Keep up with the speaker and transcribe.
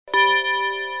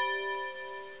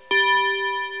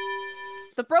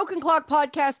The Broken Clock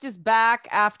podcast is back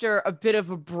after a bit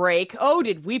of a break. Oh,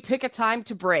 did we pick a time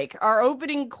to break? Our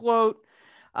opening quote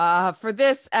for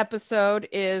this episode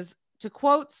is, to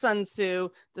quote Sun Tzu,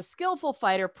 the skillful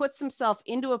fighter puts himself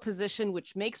into a position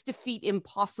which makes defeat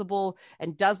impossible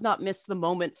and does not miss the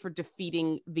moment for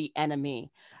defeating the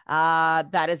enemy.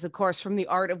 That is, of course, from The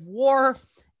Art of War.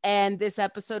 And this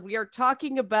episode, we are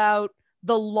talking about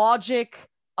the logic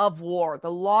of war,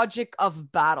 the logic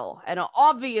of battle. And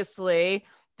obviously,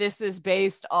 this is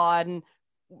based on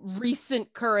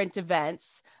recent current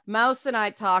events. Mouse and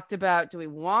I talked about, do we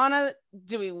want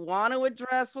to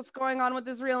address what's going on with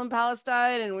Israel and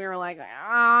Palestine? And we were like,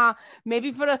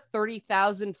 maybe for a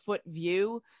 30,000 foot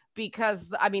view,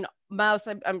 because I mean, Mouse,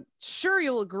 I'm sure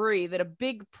you'll agree that a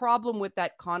big problem with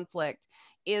that conflict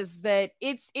is that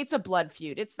it's a blood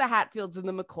feud. It's the Hatfields and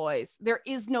the McCoys. There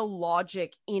is no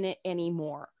logic in it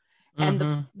anymore.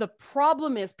 And the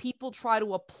problem is people try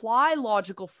to apply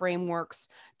logical frameworks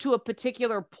to a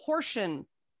particular portion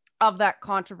of that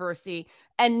controversy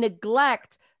and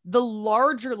neglect the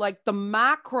larger, like the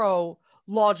macro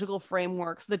logical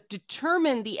frameworks that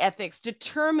determine the ethics,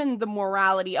 determine the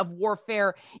morality of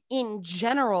warfare in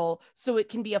general, so it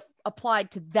can be applied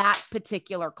to that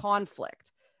particular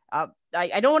conflict.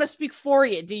 I don't want to speak for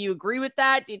you. Do you agree with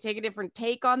that? Do you take a different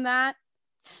take on that?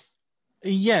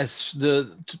 Yes,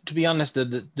 to be honest,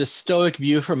 the stoic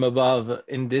view from above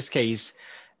in this case,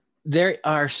 there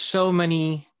are so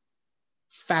many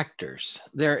factors.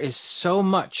 There is so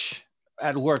much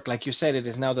at work. Like you said, it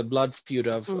is now the blood feud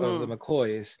of the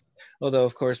McCoys. Although,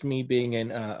 of course, me being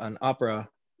an opera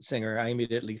singer, I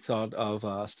immediately thought of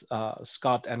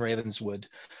Scott and Ravenswood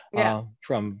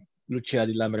from Lucia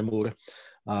di Lammermoor.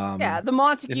 The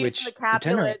Montagues and the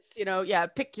Capulets,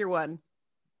 pick your one.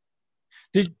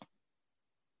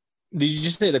 Did you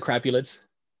just say the Crapulets?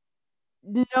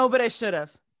 No, but I should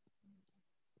have.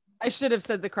 I should have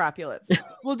said the Crapulets.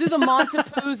 We'll do the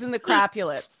Montapoos and the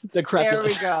Crapulets. The Crapulets. There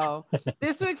we go.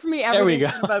 This week for me,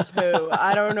 everything's about poo.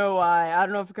 I don't know why. I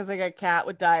don't know if because I got a cat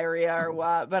with diarrhea or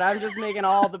what, but I'm just making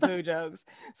all the poo jokes.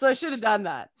 So I should have done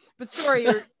that. But sorry,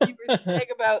 you were saying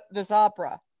about this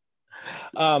opera.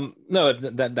 No,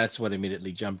 that's what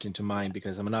immediately jumped into mind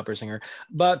because I'm an opera singer.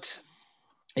 But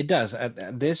it does.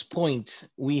 At this point,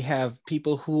 we have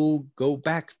people who go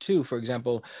back to, for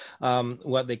example,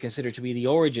 what they consider to be the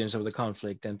origins of the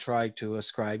conflict and try to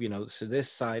ascribe, so this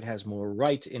side has more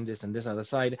right in this and this other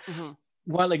side,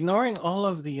 while ignoring all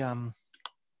of the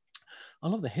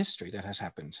history that has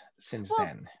happened since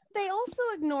then. They also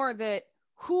ignore that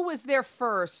who was there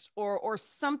first or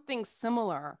something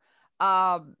similar,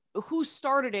 who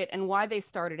started it and why they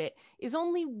started it is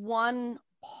only one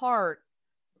part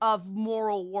of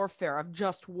moral warfare, of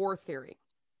just war theory,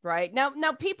 right? Now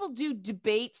people do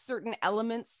debate certain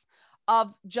elements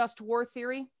of just war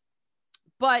theory,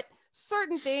 but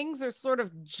certain things are sort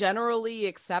of generally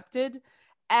accepted.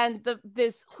 And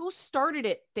this who started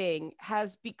it thing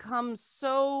has become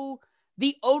so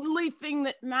the only thing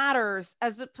that matters,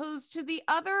 as opposed to the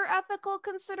other ethical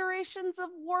considerations of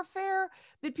warfare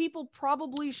that people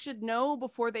probably should know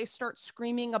before they start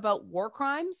screaming about war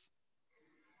crimes.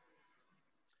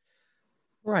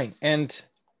 Right. And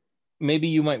maybe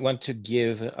you might want to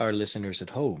give our listeners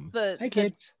at home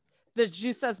the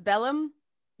Justus Bellum,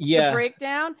 the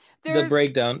breakdown. The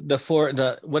breakdown.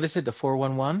 What is it? The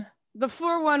 411? The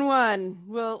 411.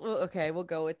 We'll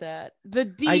go with that. The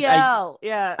DL.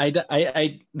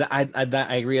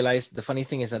 I realized the funny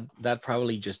thing is that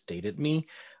probably just dated me.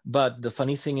 But the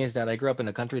funny thing is that I grew up in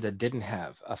a country that didn't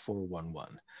have a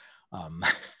 411.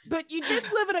 But you did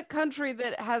live in a country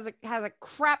that has a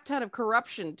crap ton of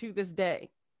corruption to this day.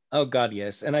 Oh God,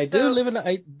 yes. And I did live in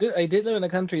a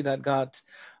country that got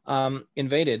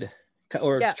invaded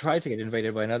or tried to get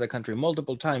invaded by another country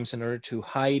multiple times in order to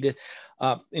hide,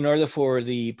 in order for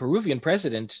the Peruvian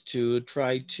president to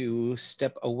try to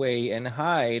step away and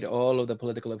hide all of the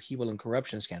political upheaval and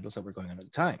corruption scandals that were going on at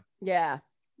the time. Yeah.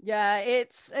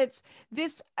 It's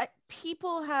this.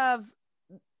 People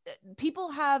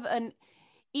have an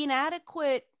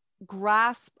inadequate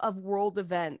grasp of world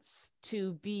events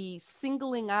to be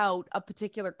singling out a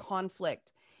particular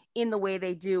conflict in the way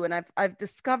they do. And I've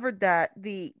discovered that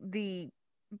the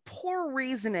poor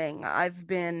reasoning I've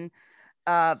been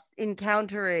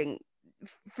encountering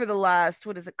for the last,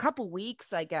 couple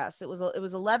weeks, I guess. It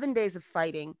was 11 days of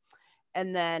fighting.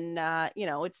 And then,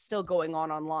 it's still going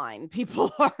on online.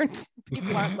 People aren't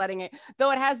letting it,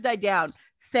 though it has died down.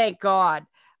 Thank God.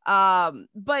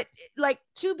 But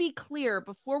to be clear,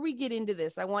 before we get into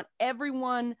this, I want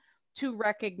everyone to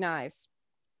recognize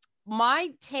my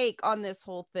take on this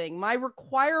whole thing. My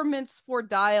requirements for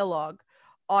dialogue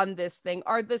on this thing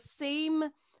are the same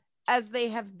as they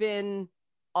have been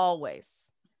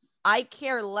always. I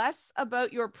care less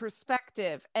about your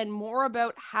perspective and more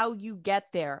about how you get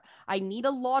there. I need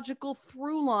a logical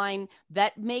through line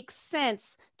that makes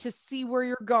sense to see where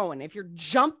you're going. If you're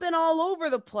jumping all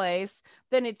over the place,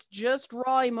 then it's just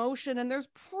raw emotion, and there's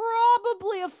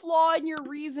probably a flaw in your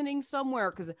reasoning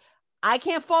somewhere because I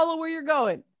can't follow where you're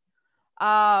going.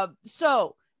 And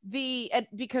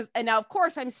now, of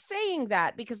course, I'm saying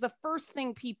that because the first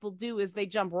thing people do is they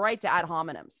jump right to ad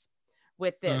hominems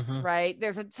with this, right?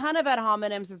 There's a ton of ad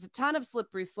hominems. There's a ton of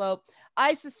slippery slope.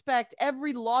 I suspect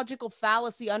every logical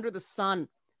fallacy under the sun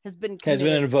has been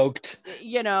invoked.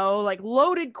 Like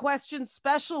loaded questions,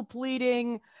 special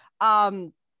pleading,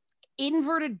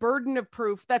 inverted burden of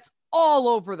proof. That's all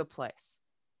over the place,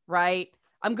 right?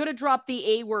 I'm going to drop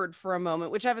the A word for a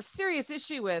moment, which I have a serious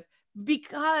issue with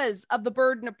because of the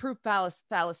burden of proof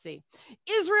fallacy.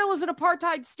 Israel is an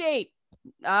apartheid state.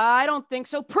 I don't think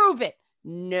so. Prove it.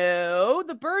 No,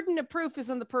 the burden of proof is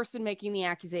on the person making the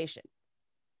accusation.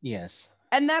 Yes.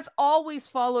 And that's always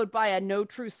followed by a no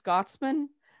true Scotsman,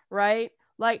 right?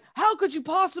 Like, how could you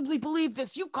possibly believe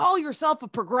this? You call yourself a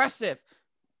progressive.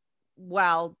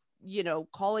 Well,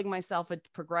 calling myself a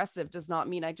progressive does not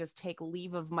mean I just take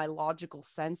leave of my logical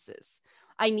senses.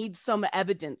 I need some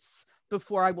evidence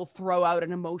before I will throw out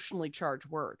an emotionally charged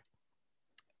word.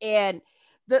 And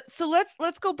so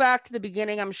let's go back to the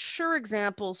beginning. I'm sure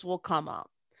examples will come up,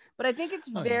 but I think it's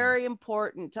very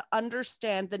important to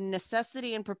understand the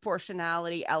necessity and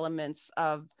proportionality elements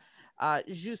of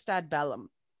jus ad bellum.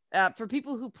 For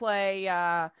people who play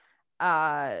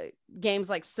games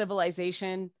like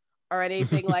Civilization or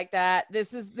anything like that,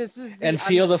 this is and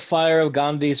feel the fire of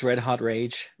Gandhi's red hot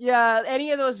rage. Yeah,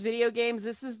 any of those video games,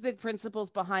 this is the principles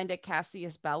behind a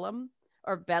Casus Bellum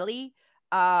or Belli.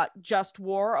 Just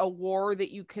war, a war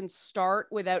that you can start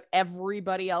without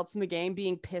everybody else in the game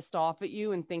being pissed off at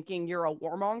you and thinking you're a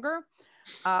warmonger.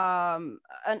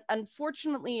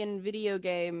 Unfortunately, in video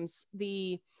games,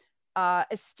 the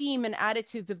esteem and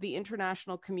attitudes of the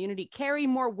international community carry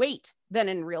more weight than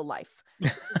in real life,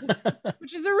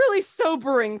 which is a really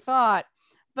sobering thought.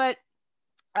 But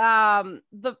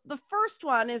the first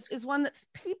one is one that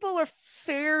people are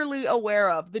fairly aware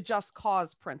of, the just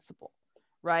cause principle,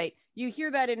 right? You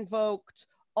hear that invoked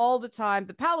all the time.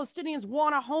 The Palestinians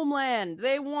want a homeland.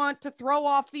 They want to throw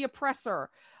off the oppressor.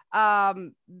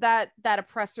 That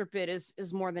oppressor bit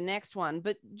is more the next one,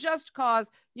 but just cause,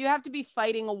 you have to be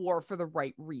fighting a war for the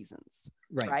right reasons,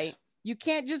 right? You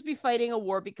can't just be fighting a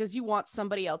war because you want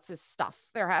somebody else's stuff.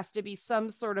 There has to be some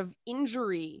sort of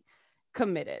injury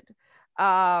committed.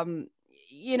 And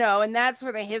that's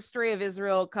where the history of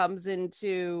Israel comes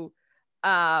into,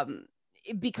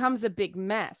 it becomes a big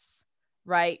mess,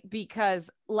 right?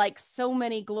 Because like so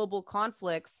many global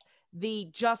conflicts, the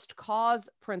just cause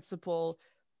principle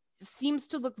seems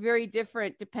to look very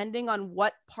different depending on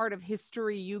what part of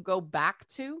history you go back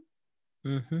to.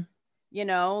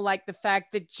 Like the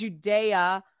fact that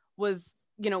Judea was,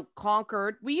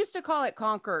 conquered. We used to call it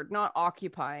conquered, not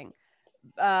occupying.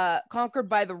 Conquered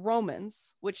by the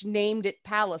Romans, which named it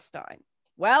Palestine.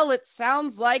 Well, it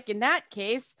sounds like in that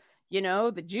case,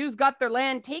 the Jews got their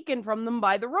land taken from them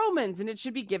by the Romans and it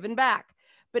should be given back.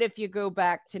 But if you go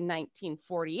back to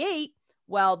 1948,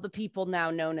 well, the people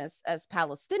now known as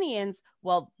Palestinians,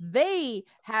 well, they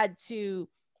had to,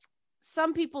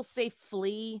 some people say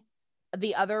flee.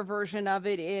 The other version of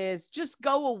it is just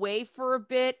go away for a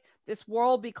bit. This war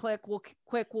will be quick.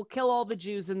 We'll kill all the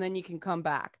Jews and then you can come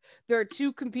back. There are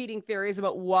two competing theories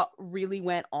about what really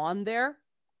went on there.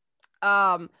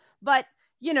 But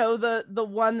the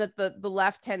one that the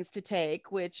left tends to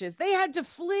take, which is they had to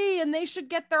flee and they should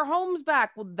get their homes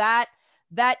back. Well,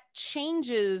 that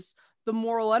changes the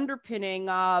moral underpinning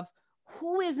of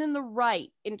who is in the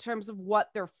right in terms of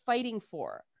what they're fighting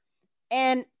for.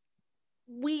 And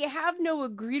we have no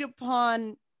agreed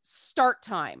upon start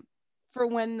time for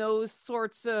when those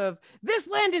sorts of this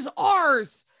land is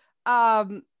ours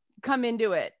come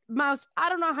into it. Mouse, I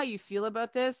don't know how you feel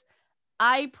about this.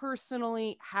 I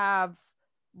personally have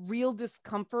real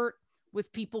discomfort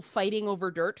with people fighting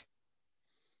over dirt.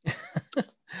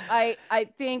 I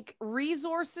think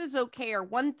resources, okay, are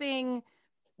one thing.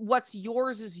 What's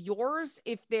yours is yours.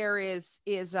 If there is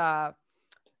a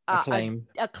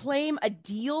claim, a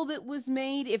deal that was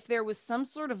made, if there was some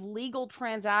sort of legal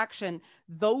transaction,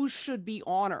 those should be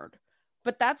honored.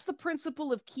 But that's the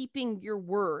principle of keeping your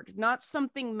word, not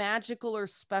something magical or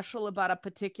special about a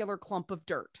particular clump of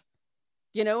dirt.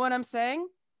 You know what I'm saying?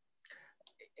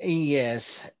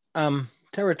 Yes.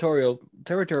 Territorial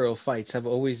fights have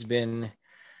always been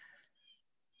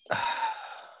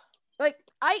like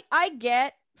I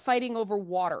get fighting over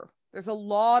water. There's a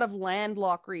lot of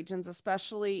landlocked regions,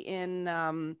 especially in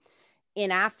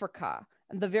Africa,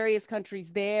 and the various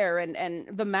countries there, and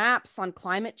the maps on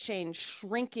climate change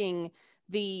shrinking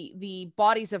the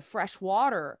bodies of fresh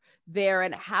water there,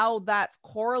 and how that's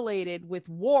correlated with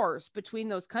wars between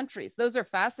those countries. Those are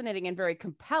fascinating and very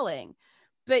compelling.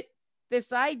 But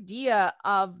this idea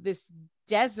of this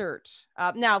desert,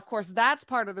 now, of course, that's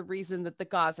part of the reason that the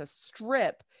Gaza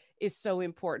Strip is so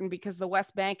important, because the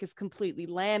West Bank is completely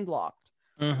landlocked.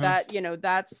 Mm-hmm. That, you know,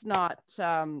 that's not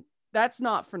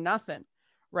for nothing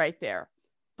right there.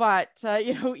 But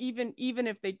you know, even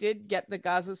if they did get the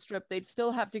Gaza Strip, they'd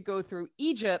still have to go through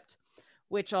Egypt,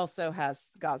 which also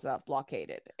has Gaza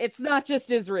blockaded. It's not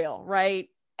just Israel, right?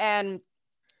 And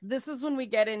this is when we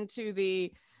get into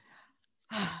the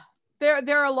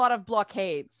there are a lot of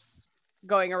blockades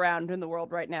going around in the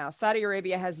world right now. Saudi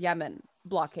Arabia has Yemen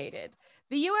blockaded.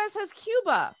 The US has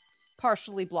Cuba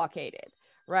partially blockaded,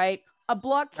 right? A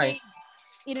blockade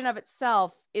in and of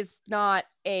itself is not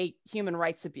a human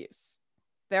rights abuse.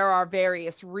 There are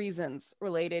various reasons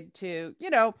related to, you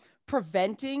know,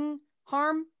 preventing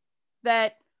harm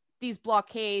that these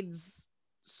blockades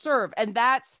serve. And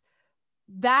that's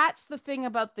the thing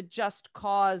about the just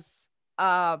cause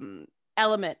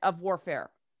element of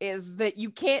warfare, is that you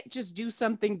can't just do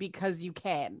something because you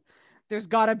can. There's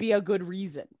got to be a good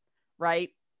reason, right?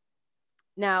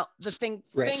 Now, the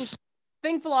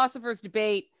thing philosophers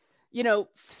debate, you know,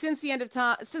 since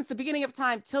the beginning of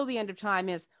time till the end of time,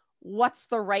 is what's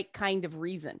the right kind of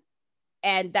reason?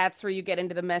 And that's where you get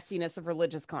into the messiness of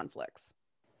religious conflicts.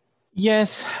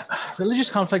 Yes,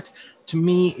 religious conflict to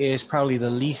me is probably the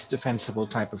least defensible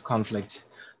type of conflict,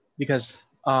 because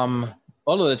all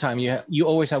of the time you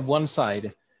always have one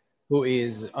side who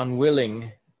is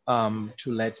unwilling to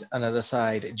let another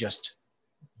side just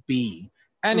be,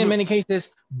 and in many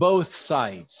cases both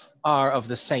sides are of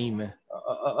the same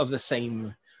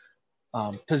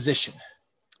position.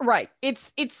 Right.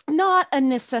 It's not a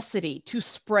necessity to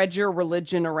spread your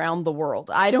religion around the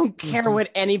world. I don't care what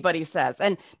anybody says.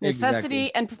 And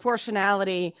necessity and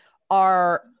proportionality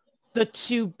are the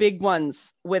two big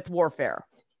ones with warfare.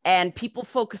 And people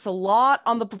focus a lot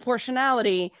on the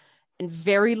proportionality and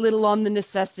very little on the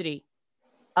necessity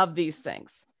of these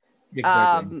things.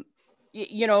 Exactly.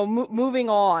 You know, moving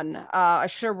on,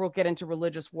 sure, we'll get into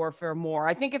religious warfare more.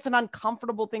 I think it's an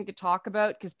uncomfortable thing to talk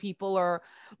about because people are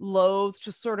loath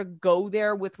to sort of go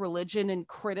there with religion and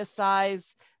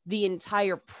criticize the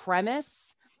entire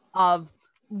premise of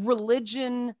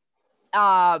religion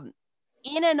in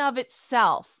and of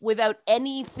itself, without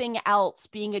anything else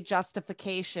being a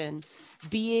justification,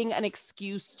 being an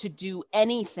excuse to do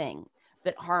anything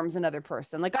that harms another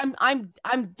person. Like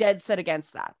I'm dead set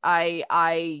against that.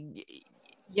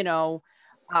 You know,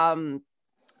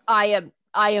 I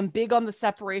am big on the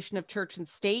separation of church and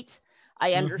state.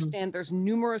 I understand there's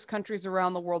numerous countries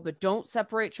around the world that don't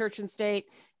separate church and state.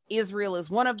 Israel is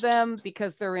one of them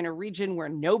because they're in a region where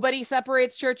nobody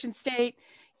separates church and state,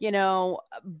 you know,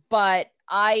 but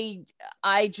I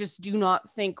just do not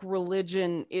think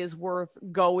religion is worth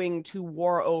going to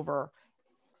war over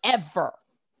ever.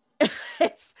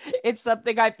 It's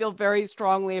something I feel very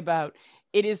strongly about.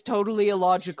 It is totally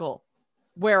illogical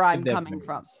where I'm coming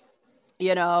from,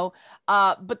 you know.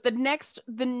 But the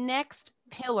next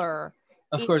pillar,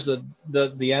 of course,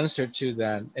 the answer to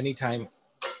that, anytime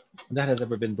that has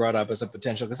ever been brought up as a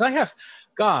potential, because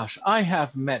I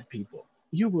have met people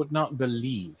you would not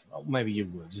believe, maybe you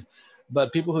would,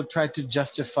 but people who tried to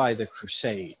justify the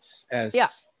Crusades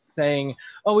as saying,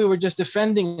 oh, we were just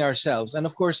defending ourselves. And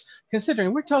of course,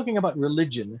 considering we're talking about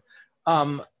religion,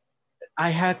 I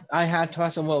had to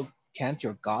ask them, well, can't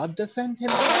your God defend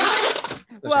himself?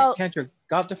 Well, can't your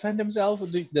God defend himself?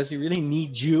 Does he really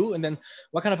need you? And then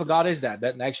what kind of a God is that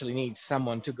actually needs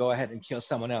someone to go ahead and kill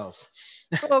someone else?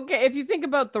 Okay, if you think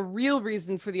about the real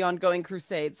reason for the ongoing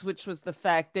Crusades, which was the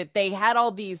fact that they had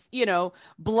all these, you know,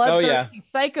 bloodthirsty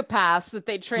psychopaths that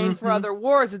they trained for other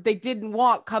wars that they didn't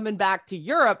want coming back to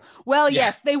Europe. Well,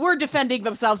 yes, they were defending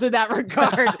themselves in that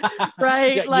regard,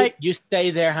 right? Yeah, like you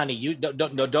stay there, honey. You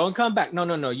don't come back.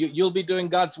 No. You'll be doing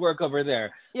God's work over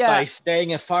there by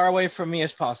staying as far away from me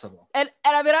as possible. And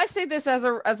I mean, I say this as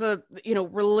a you know,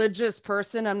 religious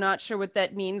person. I'm not sure what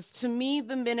that means. To me,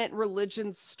 the minute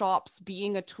religion stops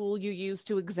being a tool you use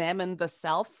to examine the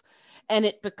self, and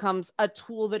it becomes a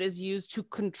tool that is used to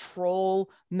control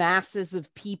masses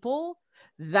of people,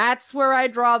 That's where I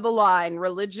draw the line.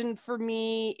 Religion for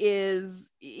me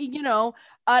is,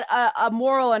 a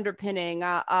moral underpinning,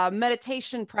 a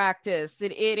meditation practice.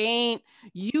 It ain't,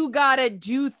 you gotta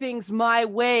do things my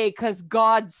way because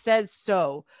God says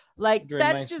so. Like, It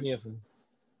that's reminds just, me of.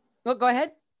 oh, go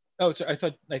ahead. Oh, so I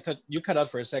thought you cut out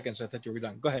for a second, so I thought you were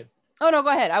done. Go ahead. Oh, no, go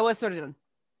ahead. I was sort of done.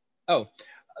 Oh,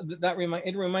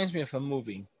 it reminds me of a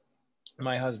movie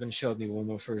my husband showed me when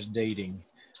we were first dating.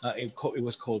 It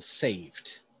was called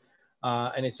Saved,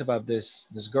 and it's about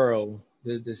this girl,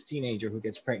 this teenager who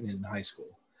gets pregnant in high school,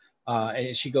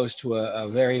 and she goes to a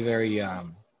very very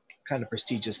kind of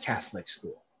prestigious Catholic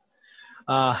school.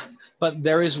 But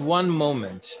there is one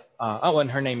moment. And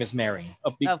her name is Mary,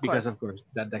 because of course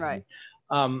that can Right.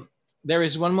 be. There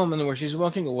is one moment where she's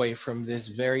walking away from this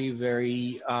very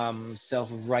very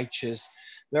self-righteous,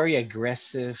 very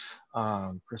aggressive,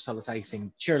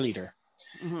 proselytizing cheerleader,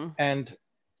 Mm-hmm. and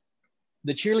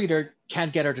the cheerleader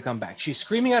can't get her to come back. She's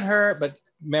screaming at her, but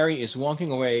Mary is walking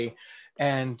away,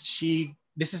 and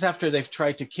this is after they've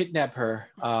tried to kidnap her,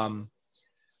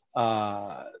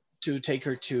 to take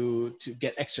her to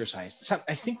get exercise.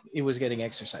 I think it was getting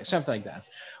exercise, something like that.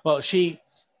 Well, she,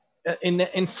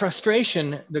 in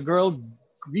frustration, the girl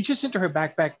reaches into her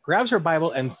backpack, grabs her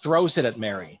Bible, and throws it at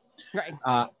Mary.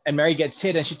 Right. And Mary gets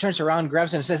hit, and she turns around,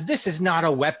 grabs it, and says, "This is not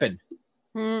a weapon."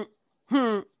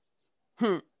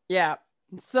 Yeah.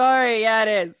 Sorry. Yeah, it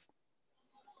is.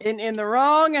 In the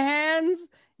wrong hands.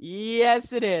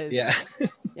 Yes, it is. Yeah.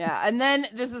 Yeah. And then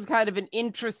this is kind of an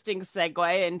interesting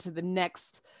segue into the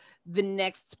next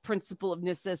principle of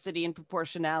necessity and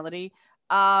proportionality.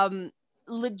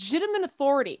 Legitimate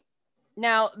authority.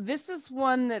 Now, this is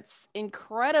one that's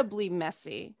incredibly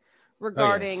messy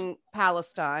regarding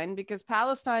Palestine, because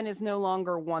Palestine is no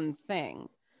longer one thing.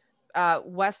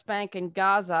 West Bank and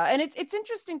Gaza. And it's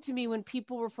interesting to me when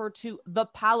people refer to the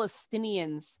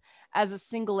Palestinians as a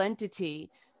single entity,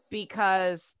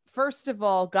 because first of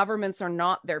all, governments are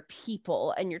not their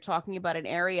people. And you're talking about an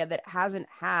area that hasn't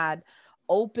had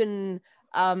open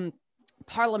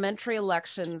parliamentary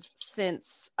elections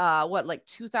since like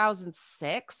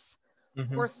 2006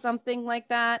 or something like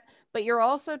that. But you're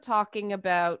also talking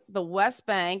about the West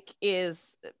Bank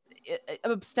is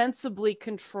ostensibly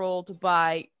controlled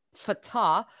by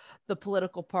Fatah, the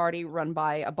political party run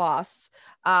by Abbas.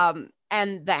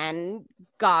 And then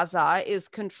Gaza is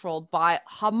controlled by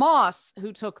Hamas,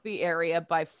 who took the area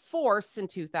by force in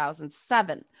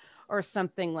 2007 or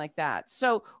something like that.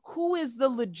 So who is the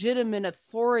legitimate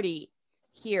authority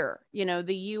here?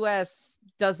 The US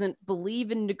doesn't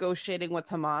believe in negotiating with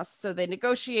Hamas, so they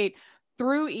negotiate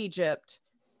through Egypt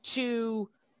to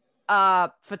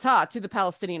Fatah, to the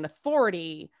Palestinian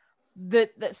Authority.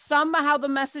 That somehow the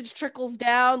message trickles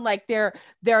down like they're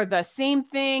the same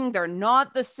thing, they're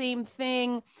not the same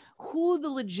thing. Who the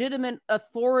legitimate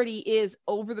authority is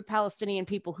over the Palestinian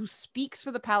people, who speaks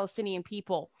for the Palestinian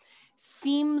people,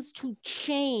 seems to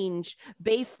change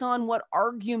based on what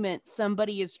argument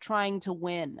somebody is trying to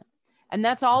win. And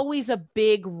that's always a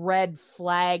big red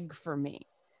flag for me,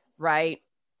 right?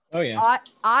 Oh yeah.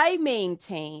 I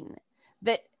maintain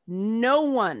that no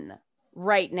one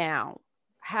right now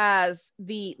has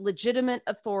the legitimate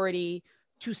authority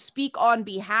to speak on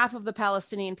behalf of the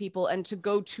Palestinian people and to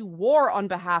go to war on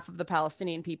behalf of the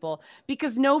Palestinian people,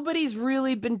 because nobody's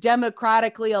really been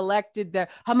democratically elected there.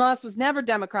 Hamas was never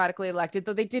democratically elected,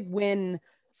 though they did win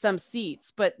some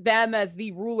seats, but them as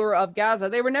the ruler of Gaza,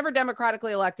 they were never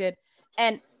democratically elected.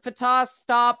 And Fatah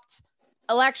stopped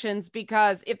elections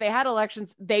because if they had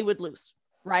elections, they would lose,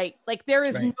 right? Like there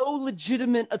is no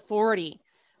legitimate authority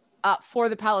for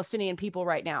the Palestinian people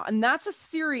right now. And that's a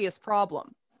serious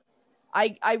problem.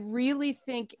 I really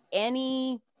think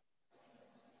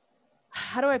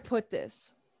how do I put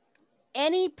this?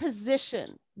 Any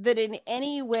position that in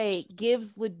any way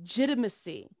gives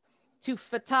legitimacy to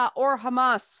Fatah or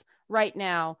Hamas right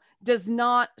now does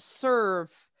not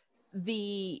serve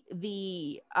the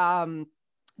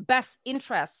best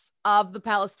interests of the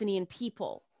Palestinian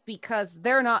people, because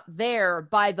they're not there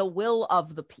by the will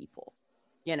of the people.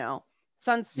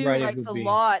 Sun Tzu writes a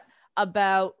lot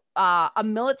about a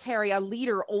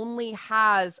leader only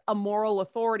has a moral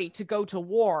authority to go to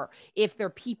war if their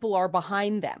people are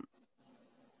behind them.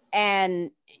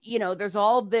 And, there's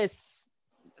all this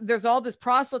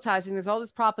proselytizing, there's all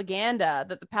this propaganda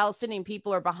that the Palestinian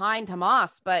people are behind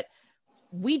Hamas, but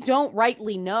we don't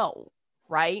rightly know,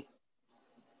 right?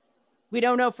 We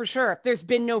don't know for sure. There's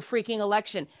been no freaking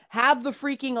election. Have the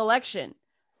freaking election.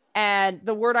 And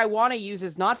the word I want to use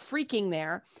is not freaking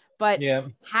there, but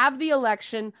have the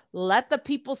election, let the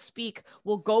people speak.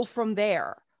 We'll go from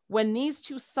there, when these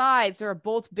two sides are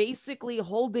both basically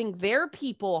holding their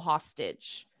people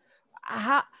hostage?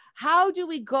 How do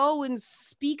we go and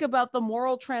speak about the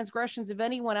moral transgressions of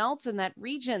anyone else in that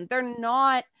region? They're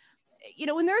not,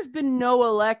 when there's been no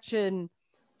election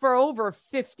for over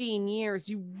 15 years,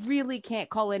 you really can't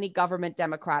call any government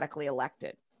democratically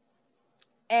elected.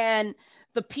 And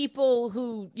the people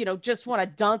who, just want to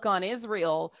dunk on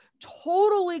Israel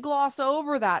totally gloss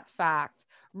over that fact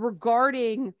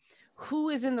regarding who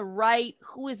is in the right,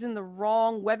 who is in the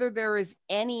wrong, whether there is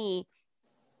any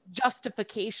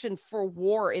justification for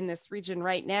war in this region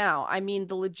right now. I mean,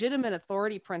 the legitimate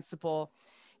authority principle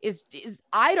is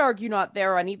I'd argue not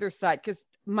there on either side, because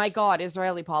my God,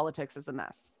 Israeli politics is a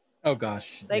mess. Oh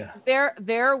gosh. Like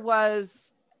there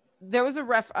was a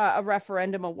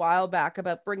referendum a while back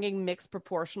about bringing mixed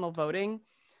proportional voting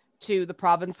to the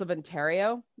province of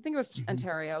Ontario. I think it was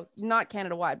Ontario, not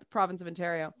Canada-wide, but province of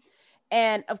Ontario.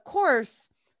 And of course,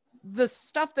 the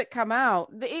stuff that come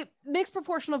out, mixed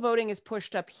proportional voting is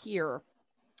pushed up here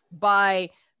by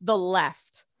the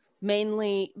left,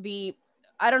 mainly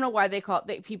I don't know why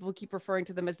people keep referring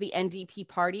to them as the NDP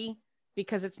party,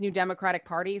 because it's New Democratic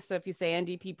Party. So if you say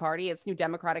NDP party, it's New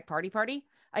Democratic Party.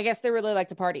 I guess they really like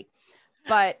to party.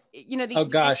 But, oh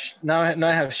gosh, now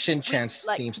I have Shin Chan's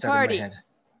theme started in my head.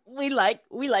 We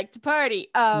like to party.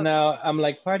 No, I'm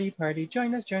like party,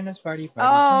 join us, party.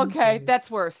 Oh, okay,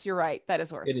 that's worse. You're right. That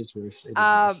is worse. It is worse.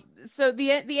 Worse. So the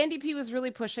NDP was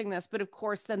really pushing this, but of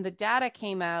course, then the data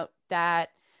came out that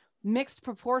mixed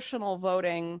proportional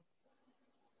voting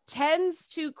tends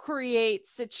to create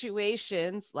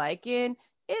situations like in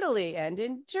Italy and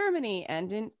in Germany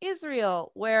and in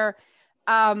Israel, where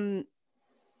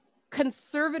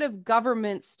conservative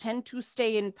governments tend to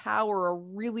stay in power a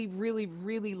really, really,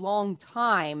 really long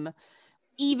time,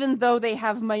 even though they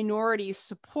have minority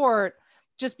support,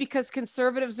 just because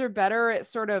conservatives are better at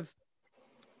sort of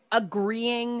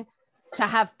agreeing to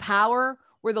have power,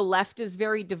 where the left is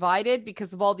very divided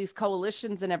because of all these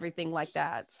coalitions and everything like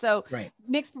that. So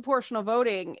mixed proportional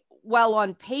voting, while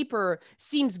on paper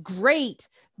seems great,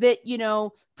 that,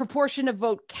 proportion of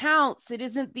vote counts. It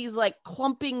isn't these like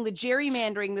clumping, the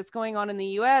gerrymandering that's going on in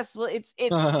the US. Well, it's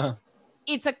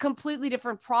a completely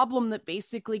different problem that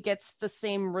basically gets the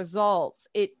same results.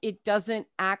 It doesn't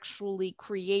actually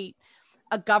create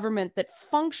a government that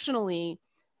functionally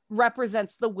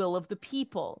represents the will of the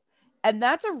people. And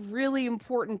that's a really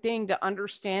important thing to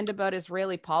understand about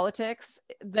Israeli politics,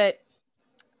 that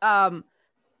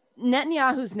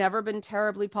Netanyahu's never been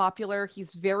terribly popular.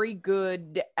 He's very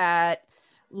good at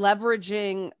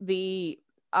leveraging the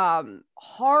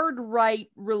hard right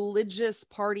religious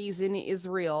parties in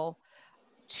Israel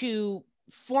to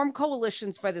form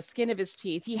coalitions by the skin of his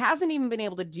teeth. He hasn't even been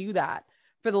able to do that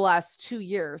for the last 2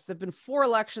 years. There've been 4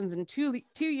 elections in two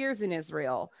years in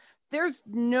Israel. There's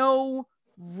no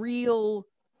real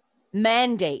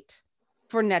mandate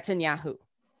for Netanyahu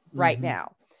right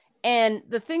now. And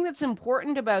the thing that's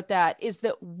important about that is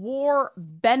that war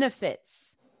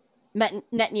benefits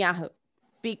Netanyahu,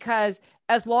 because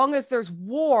as long as there's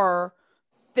war,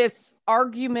 this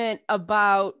argument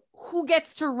about who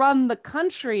gets to run the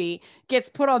country gets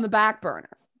put on the back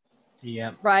burner.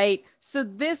 Yeah. Right. So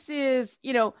this is,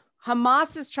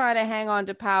 Hamas is trying to hang on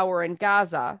to power in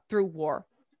Gaza through war.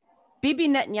 Bibi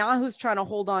Netanyahu's trying to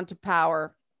hold on to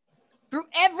power through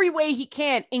every way he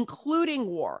can, including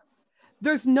war.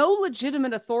 There's no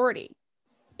legitimate authority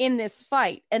in this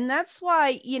fight. And that's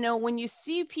why, when you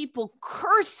see people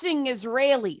cursing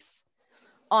Israelis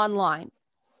online,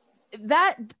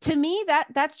 that to me,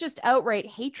 that's just outright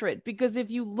hatred. Because if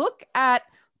you look at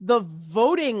the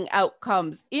voting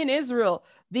outcomes in Israel,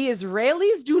 the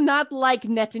Israelis do not like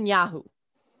Netanyahu,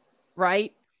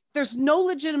 right? There's no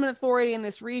legitimate authority in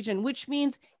this region, which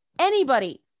means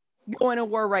anybody going to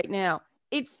war right now,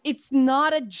 it's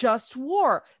not a just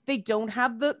war. They don't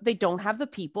have the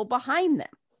people behind them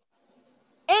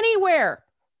anywhere.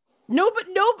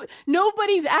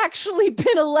 Nobody's actually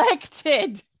been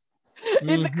elected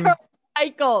in the current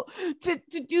cycle to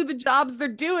do the jobs they're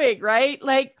doing, right?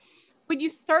 Like, when you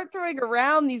start throwing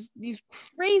around these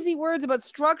crazy words about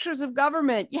structures of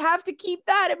government, you have to keep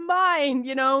that in mind.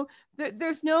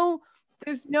 There's no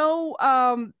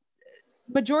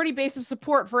majority base of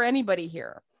support for anybody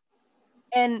here.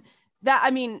 And that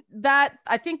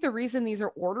I think the reason these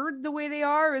are ordered the way they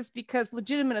are is because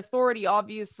legitimate authority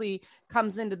obviously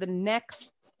comes into the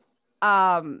next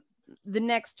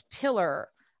pillar,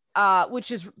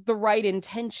 which is the right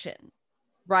intention,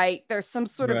 right? There's some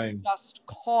sort of just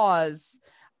cause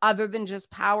other than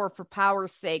just power for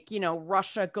power's sake.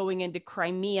 Russia going into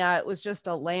Crimea, it was just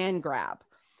a land grab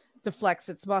to flex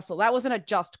its muscle. That wasn't a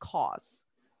just cause,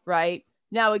 right?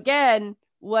 Now, again,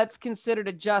 what's considered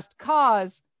a just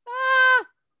cause?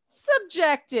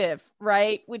 Subjective,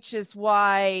 right? Which is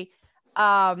why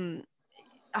Hamas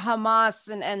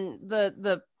and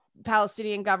the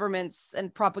Palestinian governments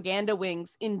and propaganda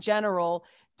wings in general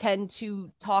tend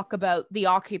to talk about the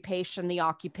occupation,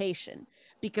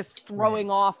 because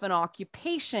throwing off an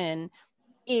occupation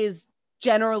is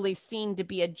generally seen to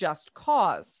be a just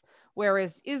cause,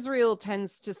 whereas Israel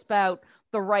tends to spout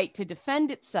the right to defend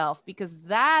itself because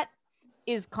that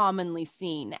is commonly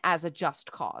seen as a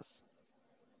just cause.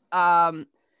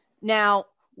 Now,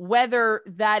 whether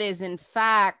that is in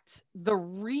fact the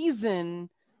reason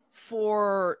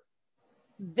for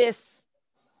this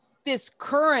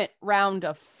current round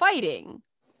of fighting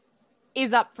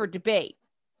is up for debate,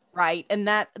 right? And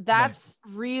that's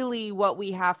really what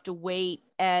we have to wait.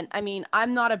 And I mean,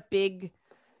 I'm not a big,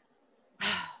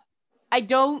 I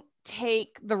don't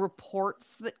take the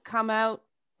reports that come out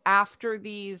after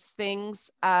these things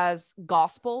as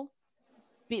gospel.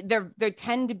 They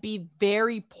tend to be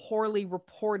very poorly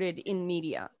reported in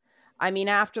media. I mean,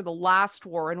 after the last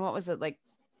war, and what was it, like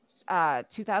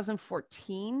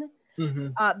 2014?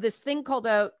 This thing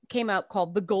came out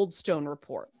called the Goldstone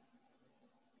Report.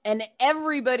 And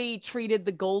everybody treated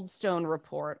the Goldstone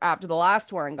Report after the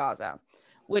last war in Gaza,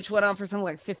 which went on for something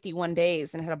like 51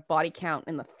 days and had a body count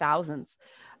in the thousands.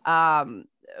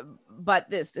 But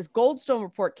this Goldstone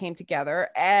Report came together,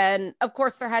 and of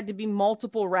course there had to be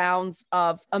multiple rounds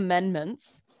of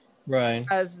amendments, right?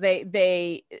 Because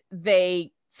they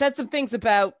said some things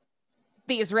about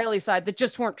the Israeli side that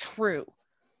just weren't true.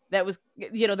 That was,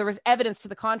 there was evidence to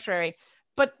the contrary.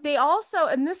 But they also,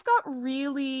 and this got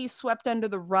really swept under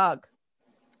the rug,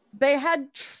 they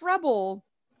had trouble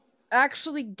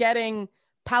actually getting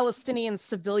Palestinian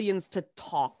civilians to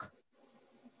talk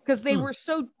because they were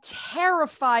so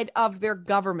terrified of their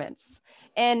governments.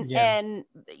 And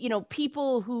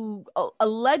people who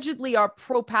allegedly are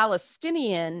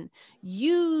pro-Palestinian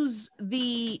use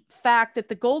the fact that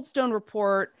the Goldstone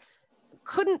Report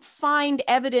couldn't find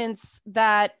evidence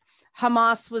that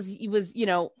Hamas was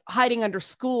hiding under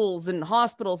schools and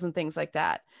hospitals and things like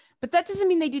that. But that doesn't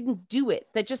mean they didn't do it.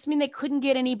 That just means they couldn't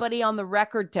get anybody on the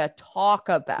record to talk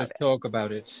about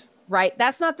it. Right?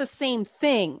 That's not the same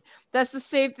thing. That's the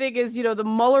same thing as, the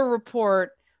Mueller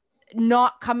report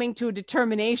not coming to a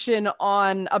determination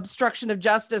on obstruction of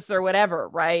justice or whatever,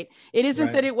 right? It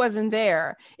isn't that it wasn't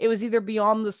there. It was either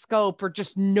beyond the scope or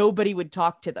just nobody would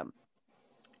talk to them.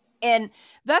 And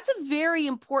that's a very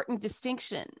important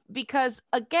distinction because,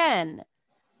 again,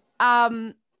 Hamas,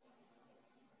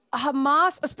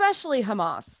 especially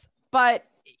Hamas, but,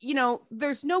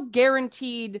 there's no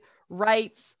guaranteed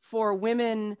rights for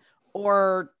women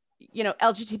or,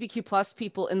 LGBTQ plus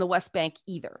people in the West Bank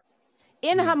either.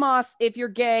 In Hamas, if you're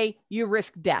gay, you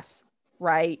risk death,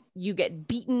 right? You get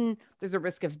beaten. There's a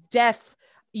risk of death.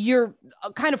 You're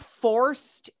kind of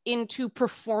forced into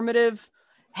performative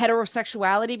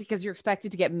heterosexuality because you're expected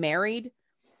to get married.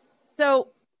 So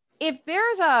if there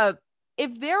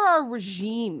are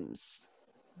regimes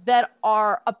that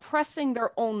are oppressing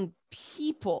their own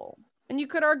people, and you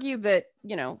could argue that,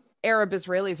 Arab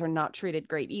Israelis are not treated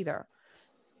great either.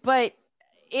 But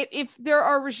if there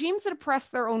are regimes that oppress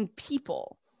their own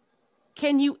people,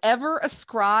 can you ever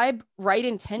ascribe right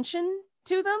intention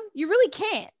to them? You really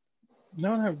can't.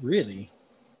 No, not really.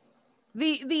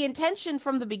 The intention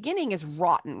from the beginning is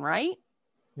rotten, right?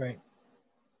 Right.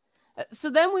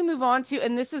 So then we move on to,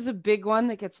 and this is a big one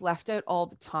that gets left out all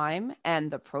the time,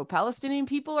 and the pro-Palestinian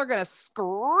people are going to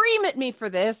scream at me for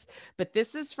this, but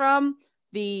this is from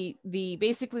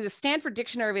basically the Stanford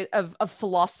Dictionary of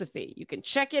Philosophy. You can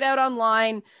check it out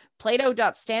online,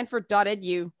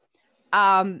 plato.stanford.edu.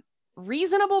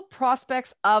 Reasonable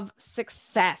prospects of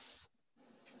success.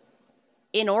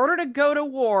 In order to go to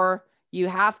war, you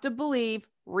have to believe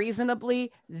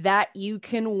reasonably that you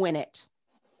can win it.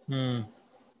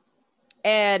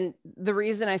 And the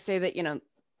reason I say that,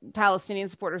 Palestinian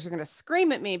supporters are going to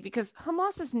scream at me because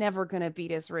Hamas is never going to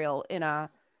beat Israel in a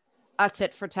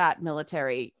tit for tat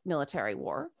military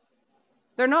war.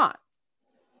 They're not.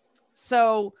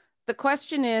 So the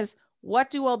question is, what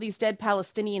do all these dead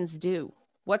Palestinians do?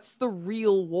 What's the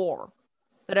real war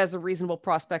that has a reasonable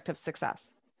prospect of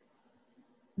success?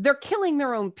 They're killing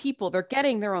their own people. They're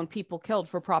getting their own people killed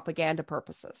for propaganda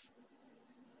purposes.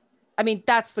 I mean,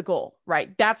 that's the goal,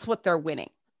 right? That's what they're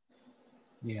winning.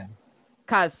 Yeah.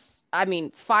 Because,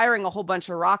 firing a whole bunch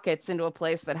of rockets into a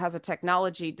place that has a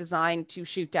technology designed to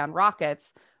shoot down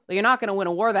rockets, well, you're not going to win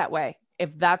a war that way if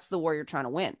that's the war you're trying to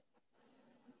win.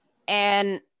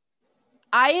 And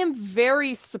I am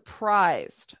very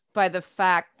surprised by the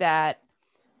fact that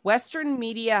Western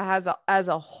media as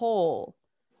a whole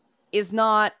is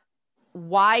not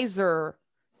wiser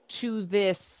to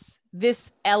this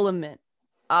element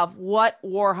of what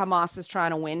war Hamas is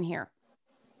trying to win here.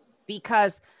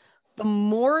 Because the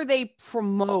more they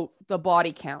promote the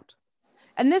body count,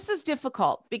 and this is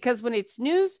difficult because when it's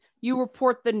news, you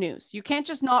report the news. You can't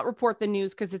just not report the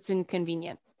news because it's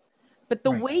inconvenient. But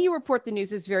the way you report the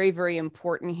news is very, very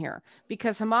important here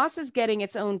because Hamas is getting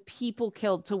its own people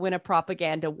killed to win a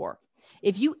propaganda war.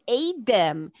 If you aid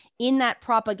them in that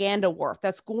propaganda war,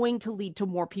 that's going to lead to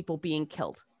more people being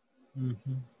killed.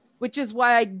 Mm-hmm. Which is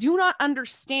why I do not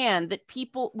understand that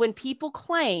when people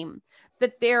claim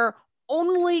that their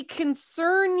only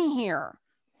concern here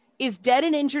is dead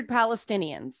and injured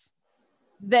Palestinians,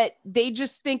 that they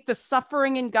just think the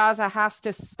suffering in Gaza has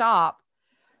to stop.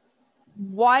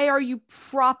 Why are you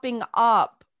propping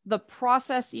up the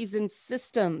processes and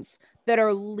systems that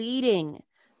are leading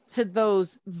to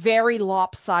those very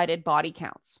lopsided body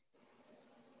counts?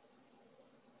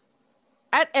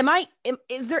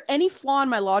 Is there any flaw in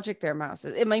my logic there, Mouse?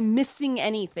 Am I missing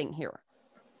anything here?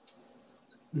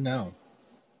 No,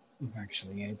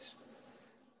 actually,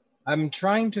 I'm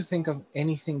trying to think of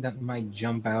anything that might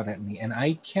jump out at me, and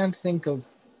I can't think of,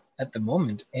 at the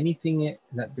moment, anything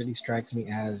that really strikes me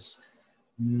as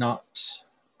not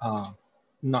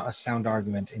a sound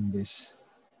argument in this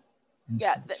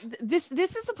instance. Yeah, this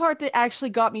is the part that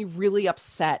actually got me really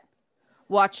upset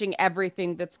watching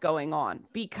everything that's going on,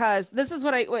 because this is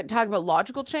what I talk about,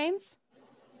 logical chains.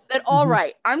 That all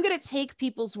right, I'm going to take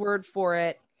people's word for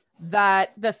it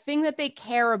that the thing that they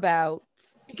care about,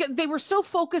 because they were so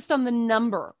focused on the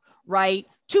number, right?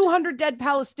 200 dead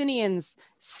Palestinians,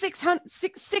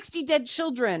 60 dead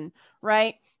children,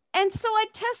 right? And so I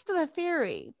test the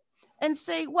theory and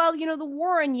say, well, the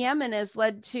war in Yemen has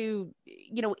led to,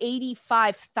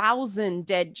 85,000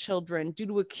 dead children due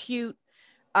to acute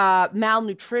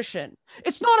malnutrition.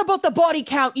 It's not about the body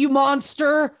count, you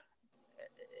monster.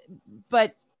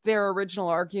 But their original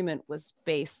argument was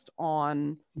based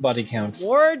on body counts.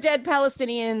 More dead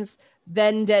Palestinians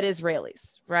than dead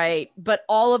Israelis, right? But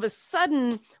all of a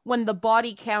sudden, when the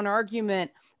body count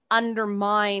argument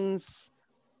undermines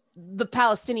the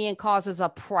Palestinian cause as a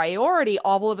priority,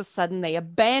 all of a sudden they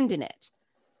abandon it,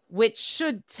 which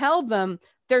should tell them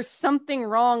there's something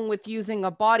wrong with using a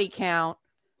body count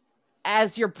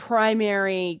as your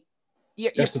primary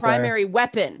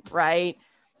weapon, right?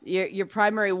 Your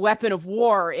primary weapon of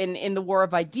war in the war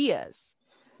of ideas.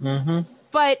 Mm-hmm.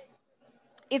 But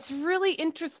it's really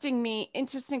interesting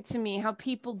to me how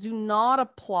people do not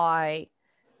apply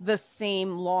the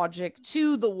same logic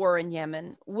to the war in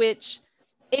Yemen, which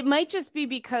it might just be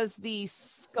because the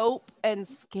scope and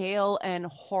scale and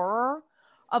horror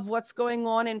of what's going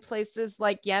on in places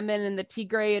like Yemen and the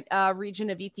Tigray region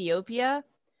of Ethiopia,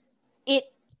 it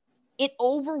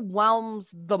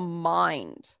overwhelms the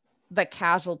mind. The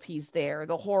casualties there,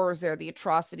 the horrors there, the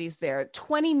atrocities there.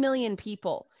 20 million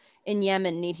people in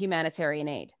Yemen need humanitarian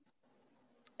aid.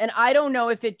 And I don't know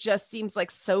if it just seems like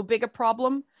so big a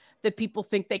problem that people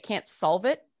think they can't solve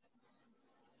it.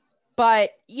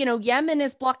 But, Yemen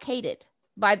is blockaded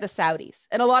by the Saudis.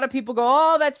 And a lot of people go,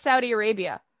 oh, that's Saudi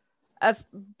Arabia.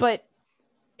 But,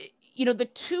 the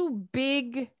two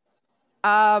big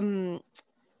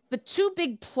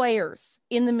players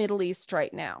in the Middle East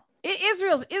right now,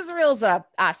 Israel's a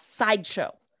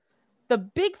sideshow. The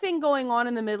big thing going on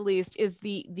in the Middle East is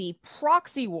the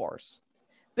proxy wars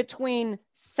between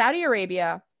Saudi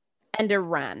Arabia and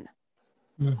Iran.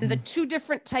 Mm-hmm. And the two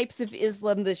different types of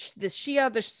Islam, the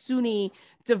Shia, the Sunni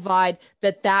divide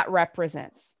that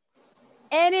represents.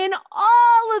 And in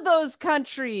all of those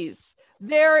countries,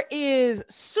 there is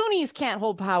Sunnis can't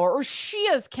hold power, or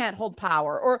Shias can't hold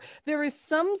power, or there is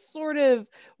some sort of,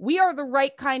 we are the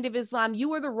right kind of Islam,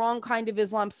 you are the wrong kind of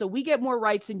Islam, so we get more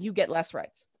rights and you get less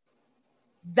rights.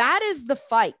 That is the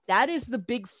fight. That is the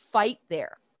big fight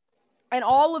there. And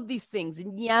all of these things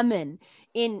in Yemen,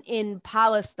 in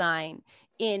Palestine,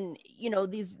 in,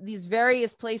 these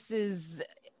various places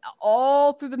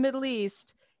all through the Middle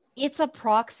East, it's a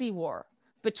proxy war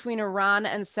between Iran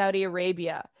and Saudi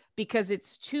Arabia, because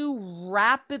it's two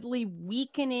rapidly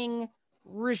weakening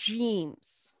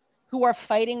regimes who are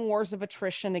fighting wars of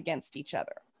attrition against each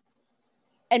other.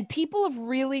 And people have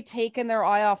really taken their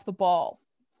eye off the ball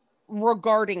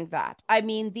regarding that. I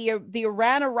mean, the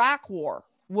Iran-Iraq war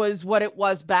was what it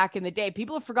was back in the day.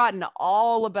 People have forgotten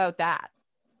all about that.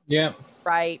 Yeah.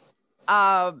 Right.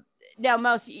 Now,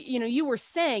 Mouse, you were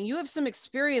saying you have some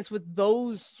experience with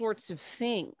those sorts of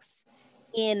things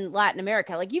in Latin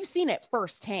America. Like, you've seen it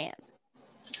firsthand.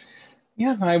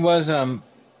 Yeah, I was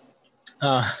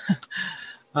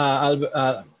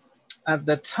At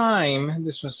the time,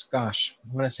 this was, gosh,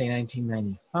 I want to say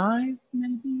 1995,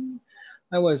 maybe.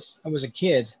 I was a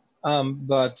kid,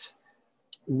 but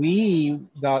we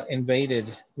got invaded.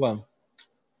 Well,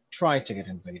 tried to get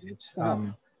invaded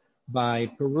by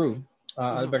Peru.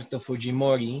 Alberto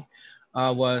Fujimori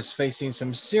was facing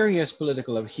some serious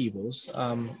political upheavals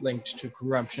linked to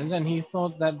corruption, and he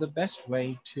thought that the best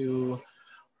way to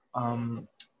um,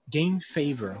 gain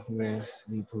favor with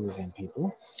the Peruvian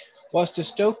people was to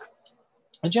stoke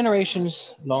a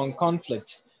generations long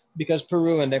conflict because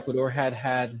Peru and Ecuador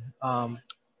had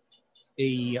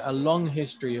a long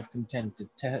history of contested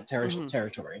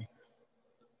territory.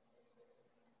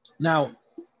 Now,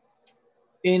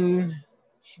 in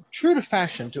true to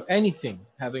fashion to anything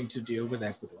having to do with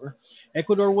Ecuador,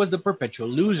 Ecuador was the perpetual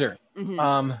loser.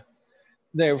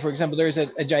 There, for example, there's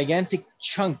a gigantic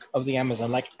chunk of the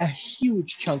Amazon, like a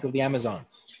huge chunk of the Amazon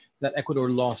that Ecuador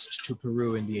lost to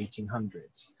Peru in the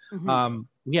 1800s.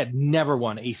 We had never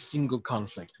won a single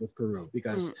conflict with Peru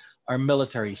because our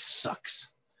military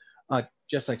sucks,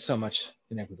 just like so much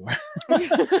in Ecuador.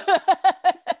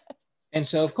 And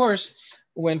so, of course,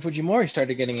 when Fujimori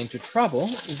started getting into trouble,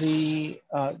 the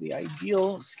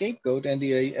ideal scapegoat and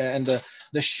the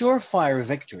surefire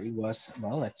victory was,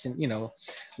 well,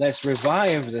 let's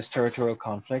revive this territorial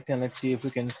conflict and let's see if we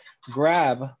can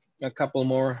grab a couple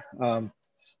more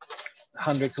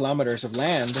 100 kilometers of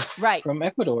land from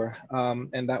Ecuador,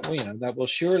 and that will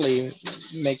surely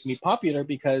make me popular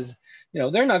because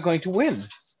they're not going to win.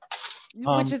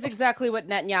 Which is exactly what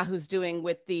Netanyahu's doing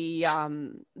with the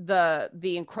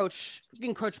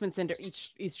encroachments into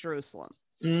East Jerusalem.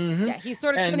 Yeah, he's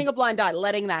sort of turning a blind eye,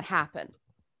 letting that happen.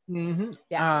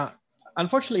 Yeah.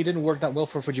 Unfortunately, it didn't work that well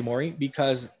for Fujimori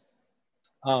because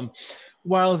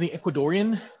while the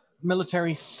Ecuadorian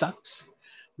military sucks,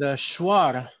 the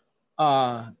Shuar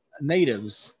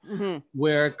natives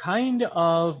were kind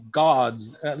of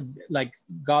gods, like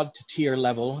god to tier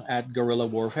level at guerrilla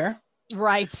warfare.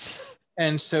 Right.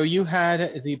 And so you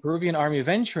had the Peruvian army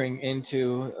venturing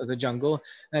into the jungle,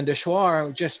 and the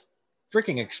Shuar just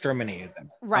freaking exterminated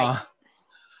them. Right.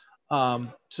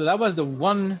 So that was the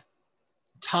one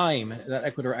time that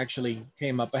Ecuador actually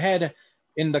came up ahead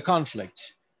in the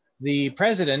conflict. The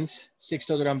president,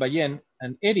 Sixto Durán Ballén,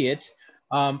 an idiot,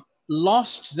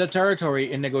 lost the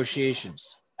territory in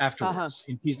negotiations afterwards,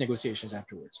 in peace negotiations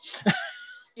afterwards.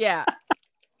 Yeah.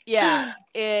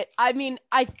 I mean,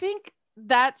 I think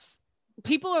that's,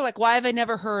 people are like, why have I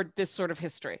never heard this sort of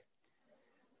history?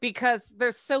 Because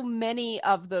there's so many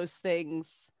of those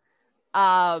things.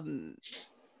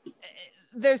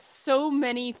 There's so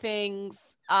many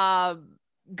things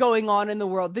going on in the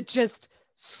world that just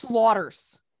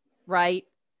slaughters, right?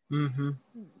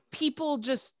 People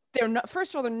just, they're not,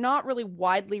 first of all, they're not really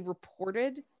widely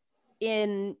reported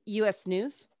in US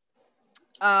news.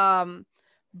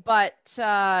 But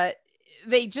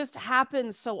they just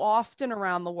happen so often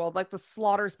around the world, like the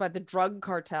slaughters by the drug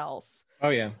cartels. Oh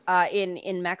yeah.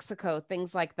 In Mexico,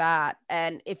 things like that.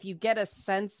 And if you get a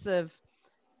sense of,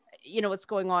 what's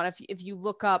going on, if you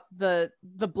look up the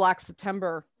Black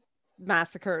September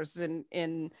massacres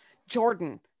in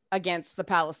Jordan against the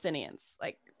Palestinians,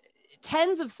 like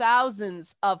tens of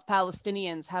thousands of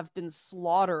Palestinians have been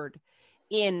slaughtered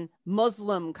in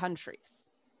Muslim countries.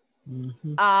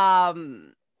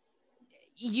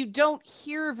 You don't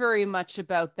hear very much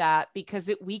about that because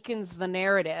it weakens the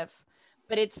narrative,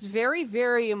 but it's very,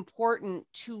 very important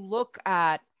to look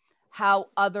at how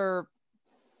other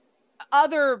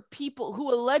people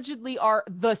who allegedly are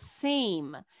the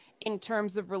same in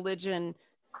terms of religion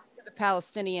to the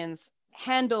Palestinians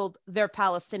handled their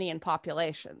Palestinian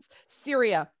populations.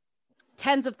 Syria,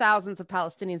 tens of thousands of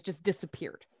Palestinians just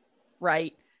disappeared,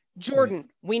 right? Jordan,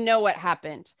 we know what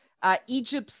happened.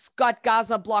 Egypt's got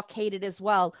Gaza blockaded as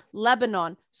well.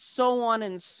 Lebanon, so on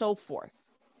and so forth.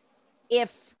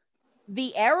 If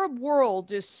the Arab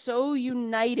world is so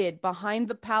united behind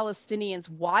the Palestinians,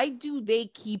 why do they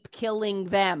keep killing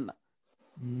them?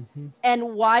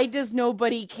 And why does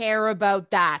nobody care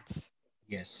about that?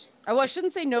 Yes. Well, I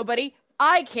shouldn't say nobody.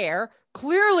 I care.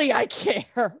 Clearly I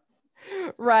care.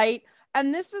 Right?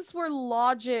 And this is where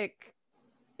logic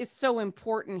is so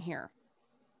important here.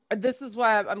 This is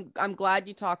why I'm glad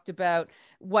you talked about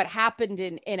what happened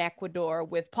in Ecuador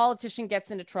with politician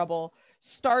gets into trouble,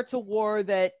 starts a war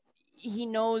that he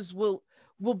knows will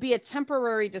be a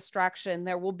temporary distraction.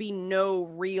 There will be no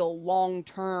real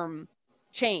long-term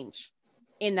change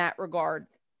in that regard,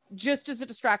 just as a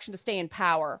distraction to stay in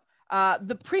power.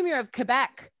 The premier of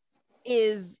Quebec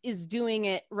is doing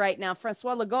it right now.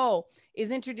 Francois Legault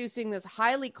is introducing this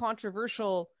highly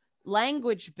controversial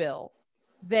language bill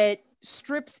that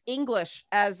strips English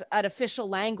as an official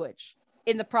language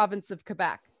in the province of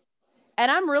Quebec. And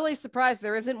I'm really surprised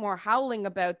there isn't more howling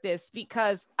about this,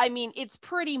 because I mean, it's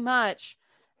pretty much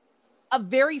a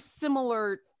very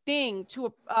similar thing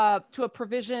to a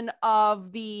provision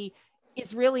of the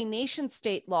Israeli nation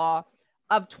state law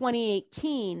of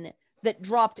 2018 that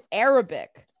dropped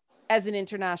Arabic as an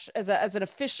international, as an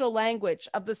official language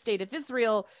of the state of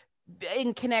Israel,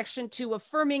 in connection to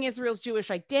affirming Israel's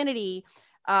Jewish identity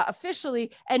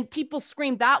officially. And people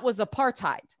screamed that was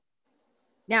apartheid.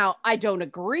 Now, I don't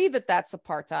agree that that's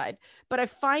apartheid, but I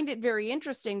find it very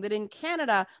interesting that in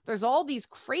Canada, there's all these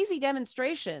crazy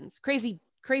demonstrations, crazy,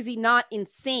 not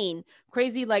insane,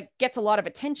 crazy, like gets a lot of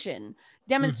attention,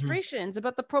 demonstrations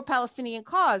about the pro-Palestinian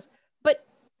cause. But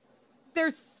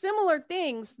there's similar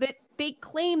things that they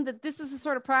claim that this is the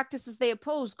sort of practices they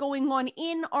oppose going on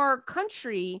in our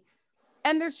country.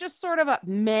 And there's just sort of a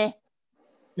meh.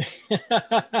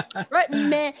 Right,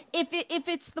 meh. If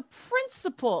it's the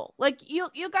principle, like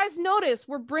you guys notice,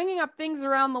 we're bringing up things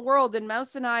around the world, and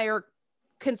Mouse and I are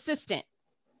consistent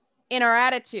in our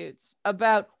attitudes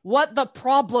about what the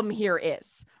problem here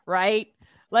is, right?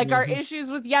 Like our issues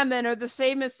with Yemen are the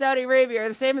same as Saudi Arabia, or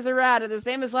the same as Iran, or the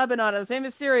same as Lebanon, or the same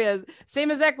as Syria,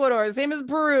 same as Ecuador, the same as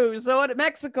Peru, so on,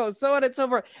 Mexico, so on and so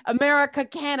forth, America,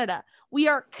 Canada. We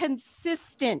are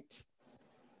consistent.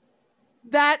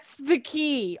 That's the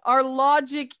key. Our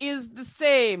logic is the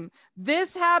same.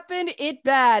 This happened, it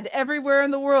bad everywhere in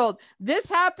the world. This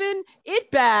happened, it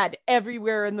bad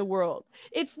everywhere in the world.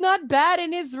 It's not bad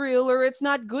in Israel, or it's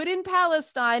not good in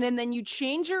Palestine, and then you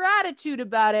change your attitude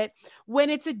about it when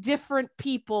it's a different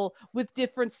people with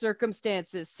different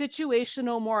circumstances.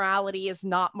 Situational morality is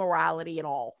not morality at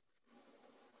all.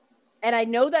 And I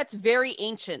know that's very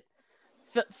ancient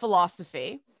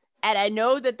philosophy. And I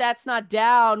know that that's not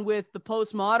down with the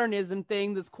postmodernism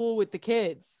thing that's cool with the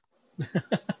kids.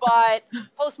 But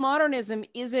postmodernism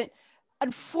isn't,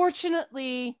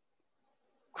 unfortunately,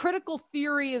 critical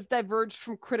theory is diverged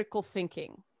from critical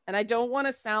thinking. And I don't want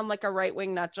to sound like a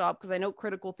right-wing nut job, because I know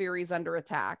critical theory is under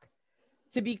attack.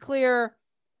 To be clear,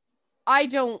 I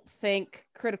don't think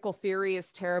critical theory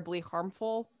is terribly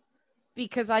harmful,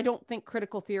 because I don't think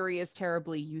critical theory is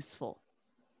terribly useful.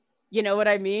 You know what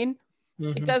I mean?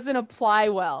 It doesn't apply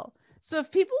well. So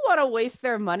if people want to waste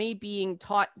their money being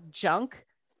taught junk,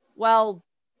 well,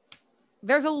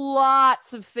 there's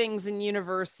lots of things in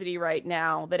university right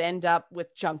now that end up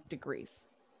with junk degrees.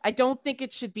 I don't think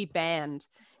it should be banned.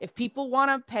 If people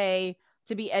want to pay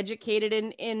to be educated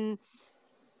in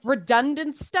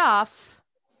redundant stuff,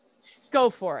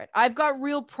 go for it. I've got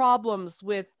real problems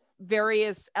with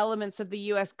various elements of the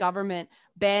US government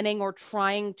banning or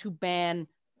trying to ban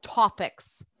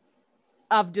topics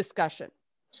of discussion.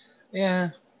 Yeah.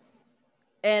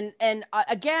 And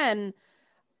again,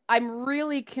 I'm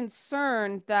really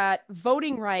concerned that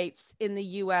voting rights in the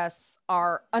US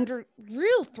are under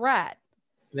real threat.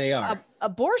 They are.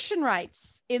 Abortion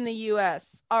rights in the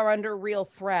US are under real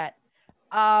threat.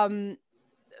 Right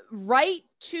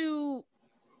to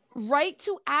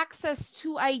access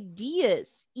to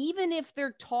ideas, even if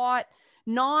they're taught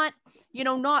not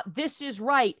this is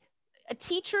right.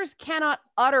 Teachers cannot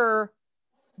utter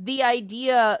the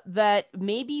idea that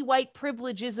maybe white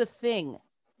privilege is a thing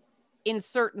in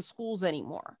certain schools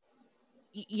anymore,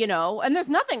 and there's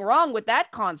nothing wrong with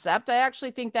that concept. I actually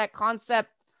think that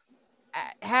concept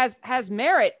has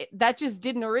merit. That just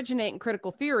didn't originate in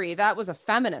critical theory. That was a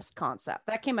feminist concept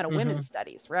that came out of women's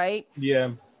studies, right?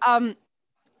 Yeah.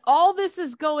 All this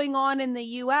is going on in the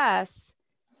US,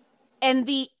 and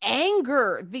the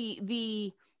anger,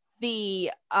 the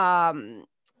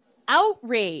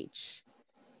outrage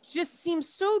just seems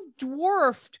so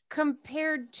dwarfed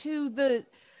compared to the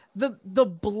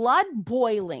blood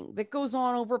boiling that goes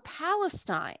on over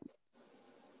Palestine.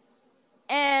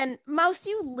 And Mouse,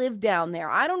 you live down there.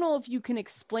 I don't know if you can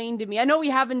explain to me. I know we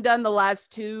haven't done the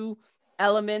last two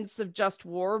elements of Just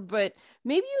War, but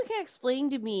maybe you can explain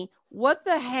to me what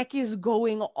the heck is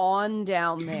going on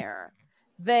down there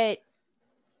that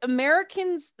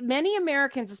many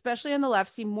Americans, especially on the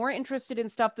left, seem more interested in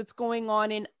stuff that's going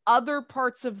on in other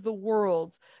parts of the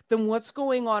world than what's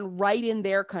going on right in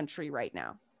their country right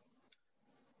now.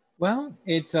 Well,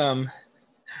 it's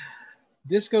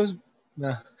this goes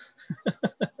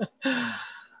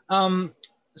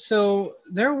so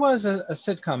there was a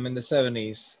sitcom in the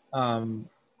 70s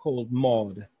called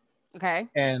Maude. Okay.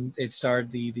 And it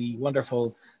starred the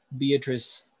wonderful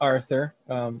Beatrice Arthur,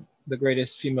 the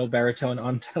greatest female baritone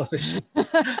on television.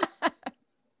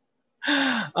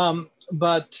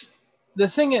 But the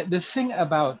thing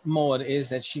about Maude is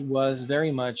that she was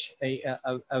very much a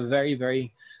very,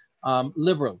 very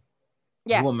liberal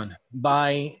Yes. woman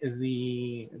by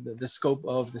the scope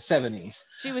of the 70s.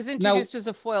 She was Now, introduced as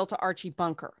a foil to Archie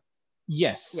Bunker.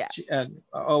 yes, Yeah.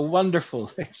 a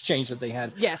wonderful exchange that they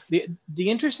had. Yes. The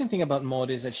interesting thing about Maud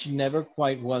is that she never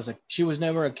quite was she was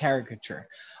never a caricature.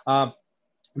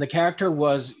 The character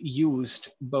was used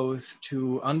both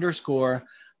to underscore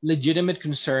legitimate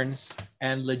concerns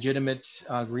and legitimate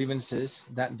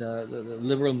grievances that the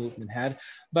liberal movement had,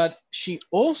 but she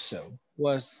also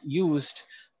was used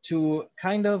to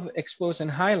kind of expose and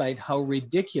highlight how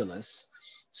ridiculous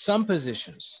some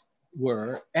positions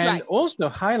were, and Right. also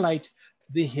highlight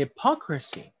the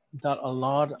hypocrisy that a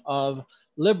lot of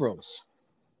liberals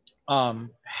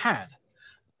had,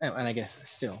 and I guess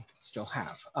still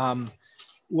have.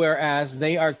 Whereas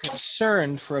they are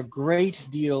concerned for a great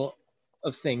deal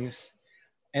of things,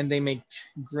 and they make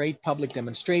great public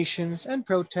demonstrations and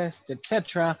protests,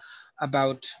 etc.,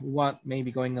 about what may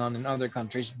be going on in other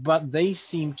countries, but they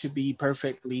seem to be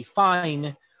perfectly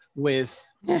fine with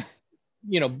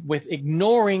with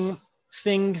ignoring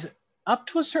things up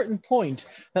to a certain point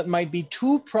that might be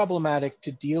too problematic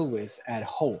to deal with at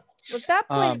home. Well, at that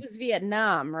point, it was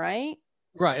Vietnam, right?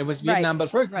 Right, it was Right. Vietnam,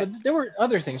 but there were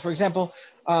other things. For example,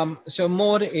 so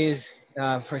Maud is,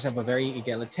 for example, very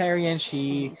egalitarian.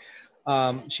 She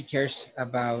cares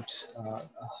about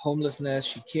homelessness.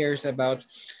 She cares about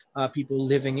people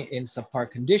living in subpar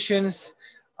conditions.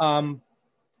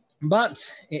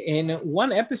 But in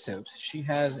one episode, she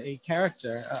has a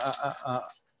character,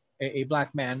 a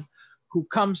black man, who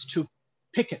comes to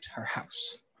picket her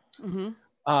house. Mm-hmm.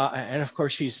 And of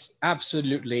course, she's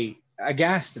absolutely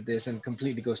aghast at this and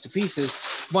completely goes to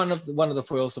pieces. One of the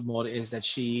foils of Maud is that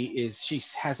she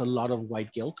has a lot of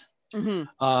white guilt.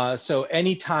 Mm-hmm. So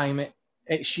anytime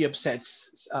she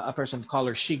upsets a person of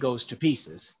color, she goes to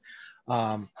pieces.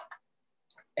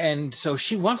 And so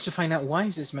she wants to find out, why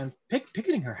is this man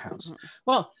picketing her house? Mm-hmm.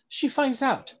 Well, she finds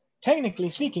out, technically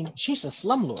speaking, she's a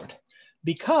slumlord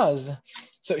because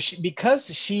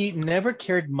she never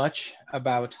cared much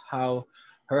about how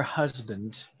her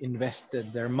husband invested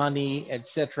their money,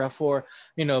 etc., for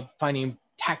finding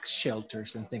tax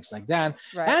shelters and things like that.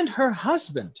 Right. And her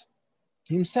husband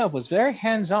himself was very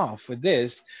hands off with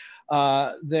this.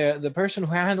 The person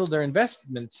who handled their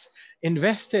investments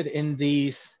invested in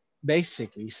these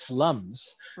basically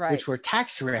slums, Right. which were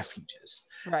tax refuges.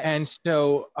 Right. And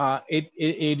so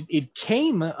it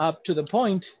came up to the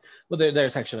point. Well,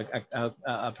 there's actually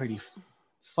a pretty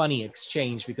funny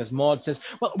exchange, because Maud says,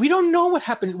 "Well, we don't know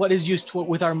what is used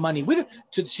with our money.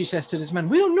 She says to this man,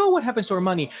 "We don't know what happens to our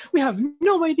money. We have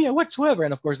no idea whatsoever."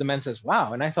 And of course, the man says,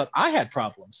 "Wow, and I thought I had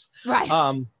problems." Right.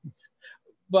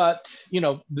 But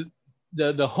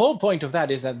the whole point of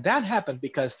that is that happened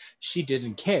because she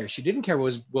didn't care. She didn't care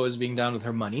what was being done with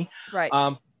her money. Right.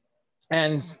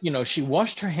 And she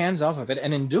washed her hands off of it,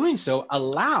 and in doing so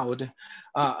allowed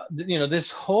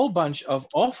this whole bunch of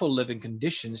awful living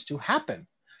conditions to happen.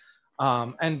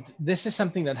 And this is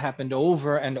something that happened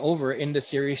over and over in the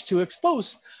series to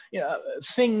expose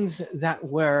things that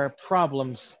were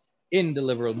problems in the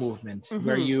liberal movement, Mm-hmm.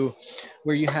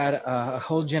 where you had a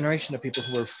whole generation of people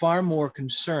who were far more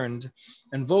concerned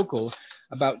and vocal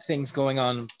about things going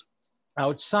on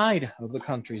outside of the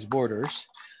country's borders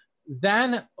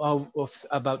than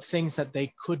about things that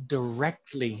they could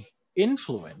directly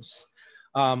influence,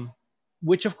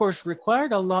 which of course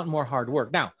required a lot more hard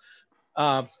work. Now,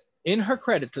 in her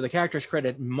credit, to the character's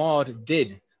credit, Maud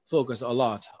did focus a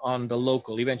lot on the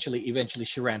local. Eventually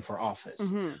she ran for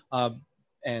office. Mm-hmm.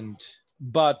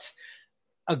 But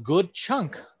a good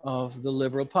chunk of the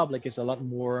liberal public is a lot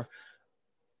more,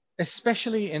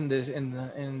 especially in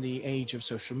the age of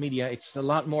social media, it's a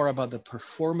lot more about the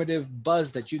performative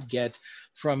buzz that you get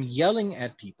from yelling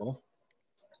at people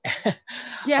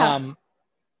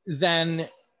than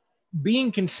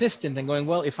being consistent and going,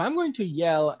 well, if I'm going to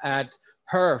yell at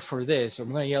her for this, or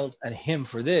I'm going to yell at him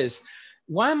for this,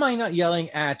 why am I not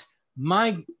yelling at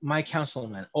my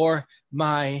councilman or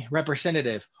my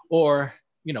representative or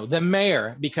the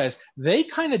mayor, because they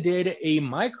kind of did a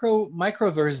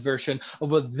microverse version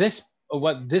of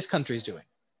what this country is doing.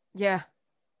 Yeah.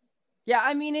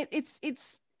 I mean,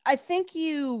 it's I think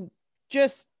you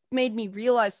just made me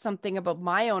realize something about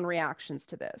my own reactions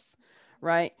to this,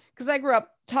 right? Because I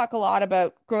talk a lot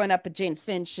about growing up at Jane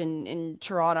Finch in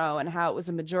Toronto and how it was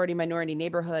a majority minority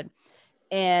neighborhood.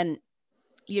 And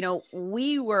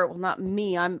we were, well, not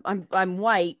me, I'm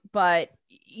white, but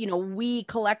we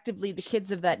collectively, the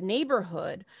kids of that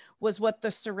neighborhood, was what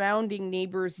the surrounding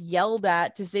neighbors yelled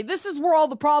at to say, this is where all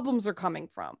the problems are coming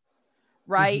from.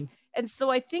 Right. Mm-hmm. And so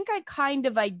I think I kind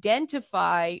of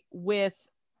identify with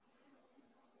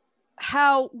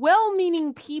how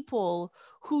well-meaning people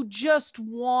who just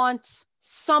want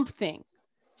something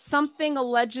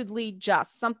allegedly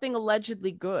just, something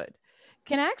allegedly good,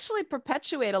 can actually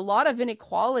perpetuate a lot of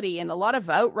inequality and a lot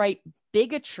of outright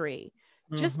bigotry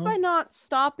just by not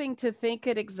stopping to think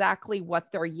at exactly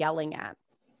what they're yelling at.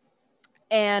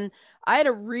 And I had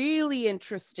a really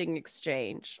interesting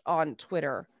exchange on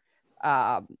Twitter.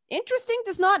 Interesting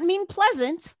does not mean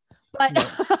pleasant, but no.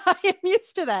 I am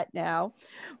used to that now,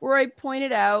 where I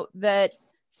pointed out that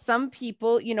some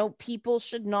people, people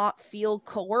should not feel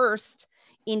coerced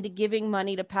into giving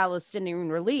money to Palestinian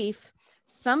relief.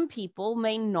 Some people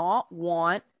may not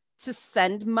want to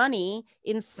send money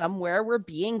in somewhere where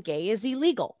being gay is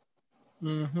illegal.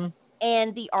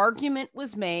 And the argument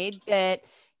was made that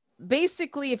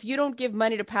basically, if you don't give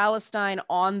money to Palestine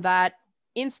on that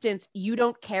instance, you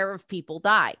don't care if people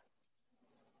die.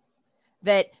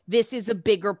 That this is a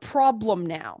bigger problem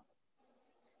now.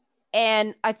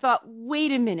 And I thought,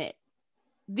 wait a minute.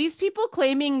 These people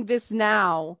claiming this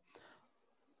now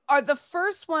are the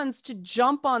first ones to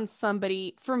jump on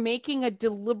somebody for making a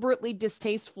deliberately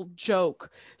distasteful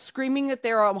joke, screaming that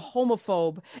they're a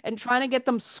homophobe and trying to get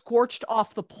them scorched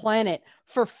off the planet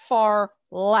for far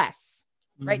less,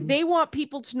 right? They want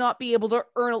people to not be able to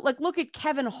earn, like, look at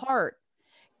Kevin Hart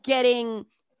getting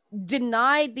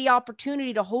denied the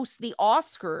opportunity to host the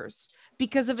Oscars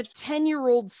because of a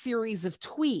 10-year-old series of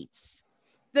tweets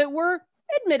that were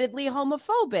admittedly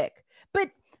homophobic. But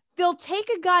they'll take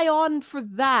a guy on for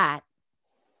that,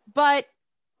 but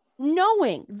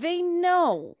they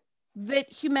know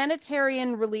that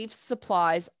humanitarian relief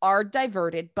supplies are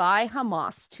diverted by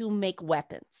Hamas to make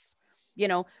weapons.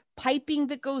 Piping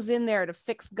that goes in there to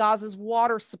fix Gaza's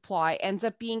water supply ends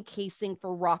up being casing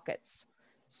for rockets,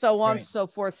 so on and so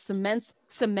forth.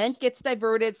 Cement gets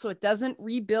diverted so it doesn't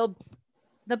rebuild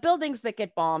the buildings that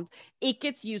get bombed. It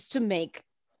gets used to make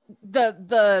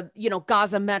the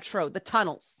Gaza Metro, the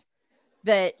tunnels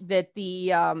that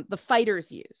the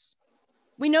fighters use.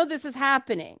 We know this is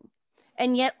happening,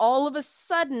 and yet all of a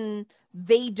sudden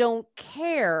they don't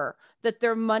care that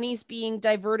their money's being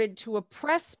diverted to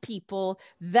oppress people.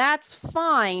 That's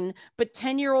fine, but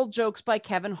 10-year-old jokes by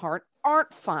Kevin Hart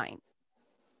aren't fine.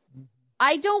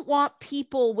 I don't want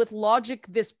people with logic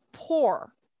this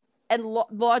poor and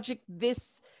logic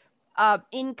this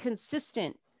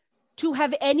inconsistent to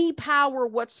have any power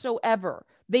whatsoever.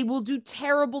 They will do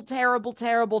terrible, terrible,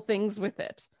 terrible things with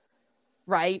it,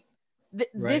 right?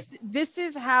 This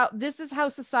is how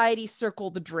societies circle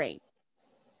the drain.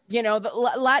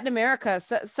 Latin America,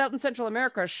 South and Central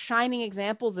America are shining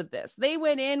examples of this. They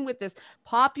went in with this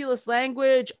populist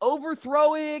language,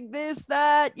 overthrowing this,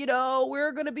 that,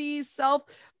 we're going to be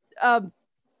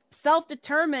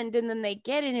self-determined. And then they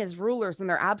get in as rulers and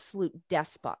they're absolute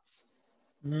despots.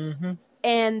 And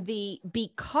the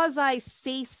because I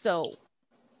say so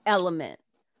element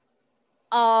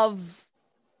of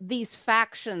these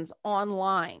factions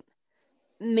online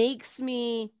makes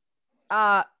me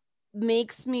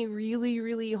really,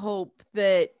 really hope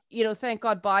that, thank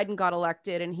God Biden got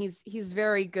elected, and he's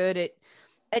very good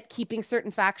at keeping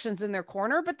certain factions in their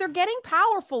corner, but they're getting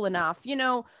powerful enough.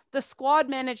 The Squad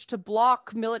managed to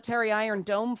block military Iron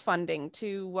Dome funding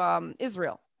to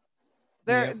Israel.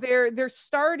 They're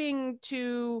starting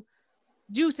to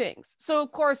do things. So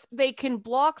of course they can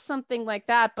block something like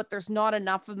that, but there's not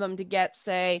enough of them to get,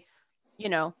 say,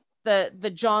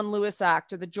 the John Lewis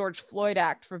Act or the George Floyd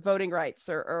Act for voting rights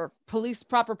or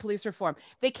proper police reform.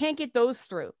 They can't get those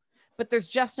through, but there's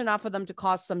just enough of them to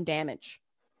cause some damage.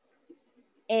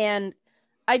 And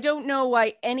I don't know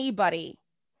why anybody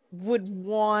would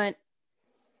want,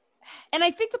 and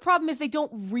I think the problem is they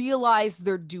don't realize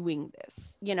they're doing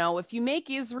this. If you make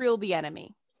Israel the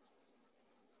enemy,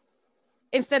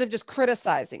 instead of just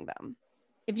criticizing them,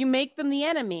 if you make them the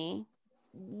enemy,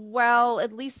 well,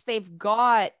 at least they've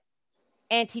got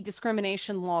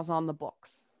anti-discrimination laws on the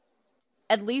books.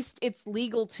 At least it's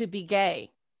legal to be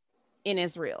gay in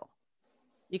Israel.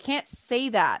 You can't say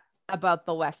that about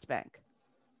the West Bank.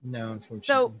 No,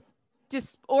 unfortunately.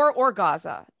 So, or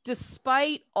Gaza,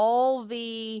 despite all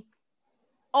the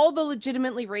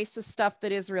legitimately racist stuff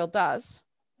that Israel does,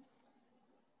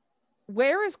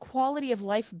 where is quality of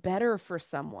life better for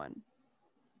someone?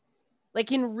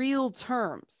 Like in real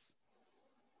terms.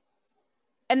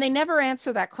 And they never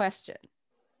answer that question,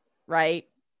 right?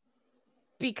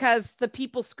 Because the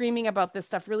people screaming about this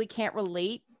stuff really can't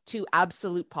relate to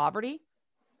absolute poverty.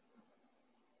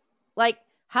 Like,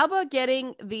 how about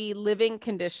getting the living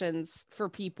conditions for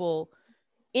people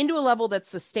into a level that's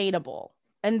sustainable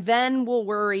And then we'll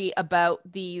worry about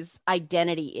these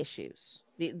identity issues,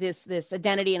 this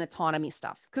identity and autonomy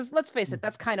stuff. Because let's face it,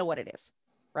 that's kind of what it is,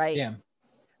 right? Yeah.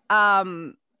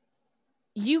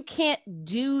 You can't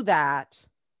do that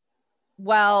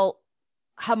while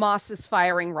Hamas is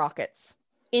firing rockets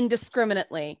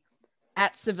indiscriminately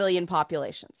at civilian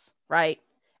populations, right?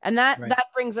 And that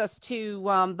brings us to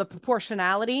the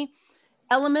proportionality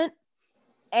element.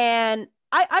 And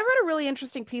I read a really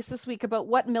interesting piece this week about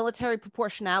what military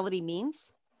proportionality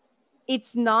means.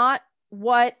 It's not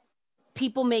what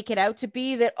people make it out to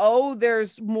be, that, oh,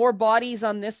 there's more bodies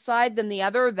on this side than the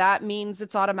other. That means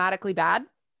it's automatically bad.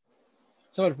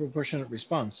 So a proportionate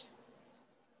response.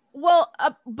 Well,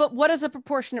 but what does a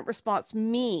proportionate response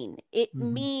mean? It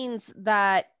means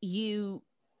that you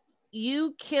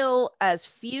kill as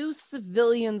few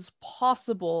civilians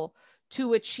possible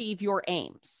to achieve your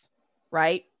aims,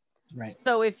 right? Right.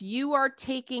 So if you are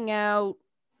taking out,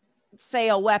 say,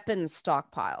 a weapons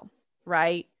stockpile,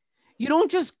 right? You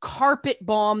don't just carpet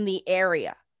bomb the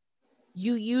area.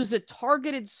 You use a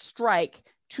targeted strike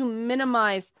to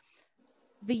minimize.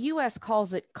 The US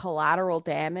calls it collateral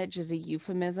damage as a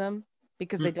euphemism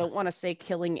because they don't want to say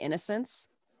killing innocents.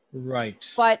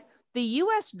 Right. But the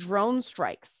US drone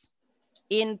strikes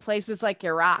in places like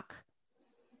Iraq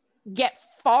get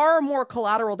far more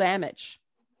collateral damage,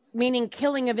 meaning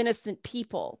killing of innocent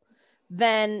people,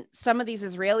 than some of these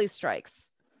Israeli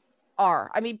strikes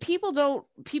are. I mean, people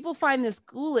find this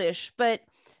ghoulish, but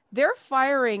they're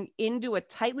firing into a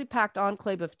tightly packed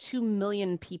enclave of 2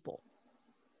 million people.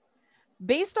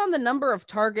 Based on the number of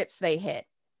targets they hit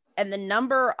and the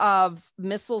number of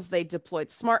missiles they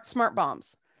deployed, smart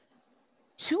bombs,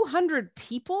 200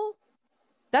 people,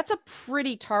 that's a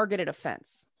pretty targeted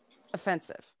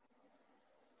offensive.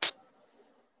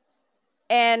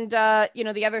 And,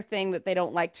 the other thing that they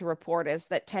don't like to report is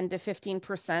that 10 to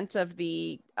 15% of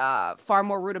the far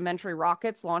more rudimentary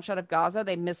rockets launched out of Gaza,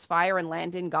 they misfire and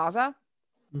land in Gaza.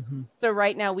 So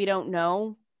right now we don't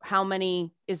know how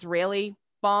many Israeli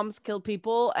bombs killed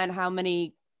people and how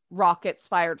many rockets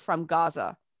fired from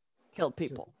Gaza killed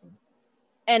people.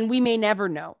 And we may never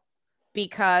know,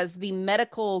 because the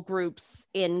medical groups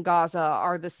in Gaza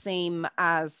are the same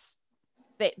as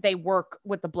they work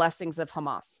with the blessings of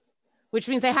Hamas, which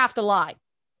means they have to lie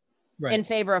in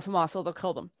favor of Hamas, or they'll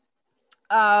kill them.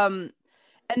 And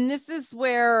this is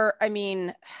where, I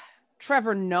mean,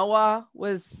 Trevor Noah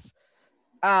was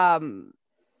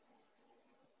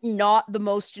not the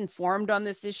most informed on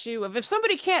this issue of, if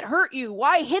somebody can't hurt you,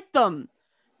 why hit them?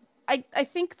 I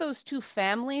think those two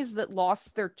families that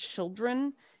lost their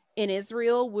children in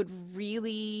Israel would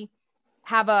really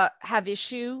have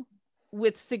issue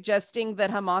with suggesting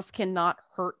that Hamas cannot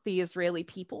hurt the Israeli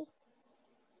people.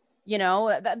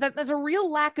 That's a real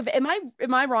lack of. Am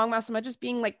I wrong, Mouse? Am I just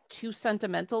being like too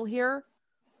sentimental here?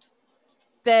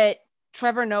 That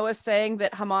Trevor Noah saying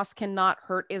that Hamas cannot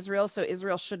hurt Israel, so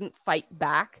Israel shouldn't fight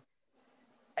back.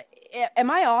 Am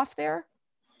I off there?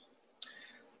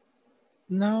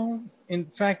 No, in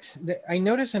fact, I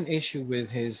notice an issue with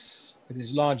his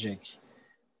logic,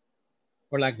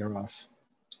 or lack thereof,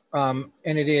 and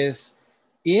it is,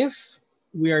 if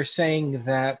we are saying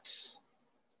that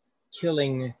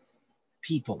killing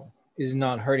people is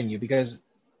not hurting you, because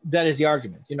that is the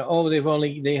argument,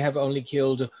 they have only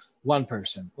killed one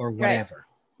person or whatever,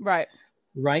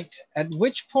 right? At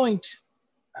which point,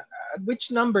 at which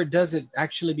number does it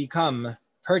actually become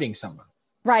hurting someone?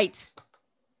 Right.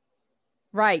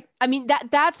 I mean,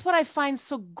 that's what I find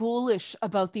so ghoulish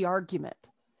about the argument,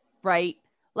 right?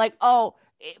 Like,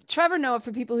 Trevor Noah,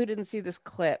 for people who didn't see this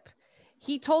clip,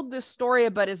 he told this story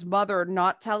about his mother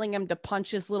not telling him to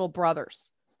punch his little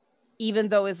brothers, even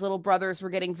though his little brothers were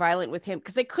getting violent with him,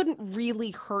 because they couldn't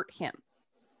really hurt him.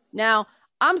 Now,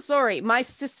 I'm sorry, my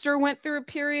sister went through a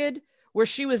period where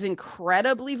she was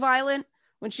incredibly violent.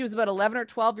 When she was about 11 or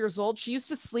 12 years old, she used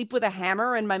to sleep with a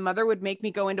hammer, and my mother would make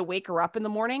me go in to wake her up in the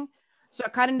morning. So I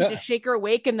kind of need to shake her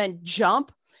awake and then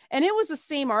jump. And it was the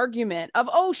same argument of,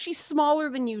 she's smaller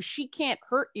than you, she can't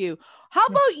hurt you. How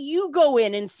about you go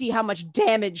in and see how much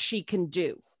damage she can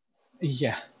do?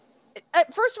 Yeah.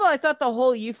 First of all, I thought the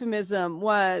whole euphemism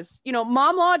was,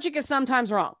 mom logic is sometimes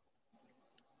wrong.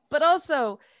 But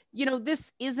also,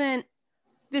 this isn't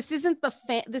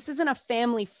a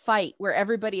family fight where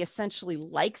everybody essentially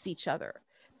likes each other.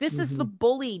 This is the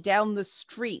bully down the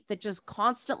street that just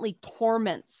constantly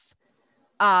torments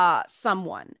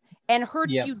someone and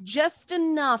hurts you just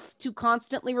enough to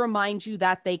constantly remind you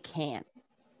that they can.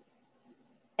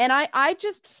 And I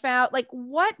just found, like,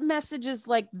 what messages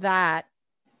like that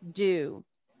do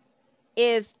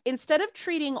is instead of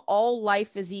treating all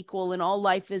life as equal and all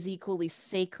life as equally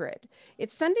sacred,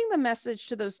 it's sending the message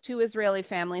to those 2 Israeli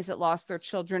families that lost their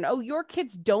children. Oh, your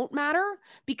kids don't matter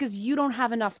because you don't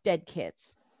have enough dead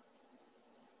kids.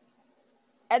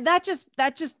 And that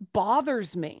just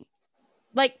bothers me.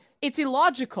 Like, it's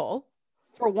illogical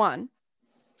for one,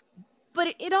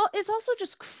 but it's also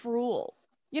just cruel.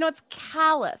 It's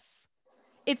callous.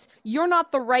 It's, you're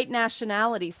not the right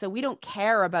nationality, so we don't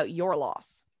care about your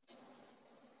loss.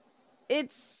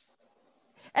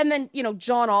 And then,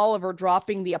 John Oliver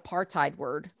dropping the apartheid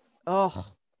word.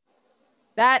 Oh,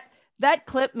 that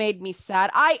clip made me sad.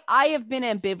 I have been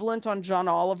ambivalent on John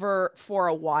Oliver for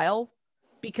a while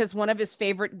because one of his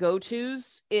favorite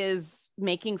go-tos is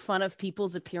making fun of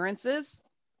people's appearances.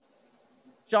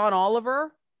 John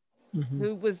Oliver,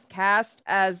 who was cast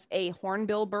as a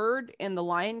hornbill bird in The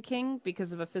Lion King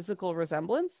because of a physical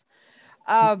resemblance.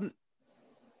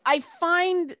 I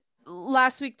find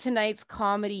Last Week Tonight's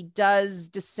comedy does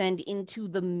descend into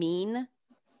the mean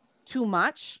too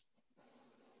much,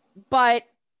 but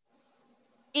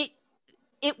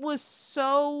it was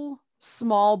so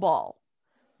small ball,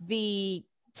 the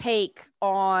take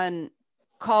on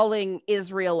calling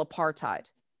Israel apartheid.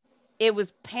 It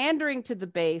was pandering to the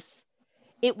base.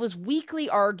 It was weakly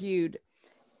argued.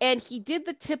 And he did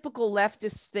the typical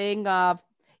leftist thing of,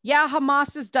 yeah,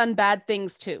 Hamas has done bad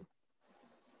things too.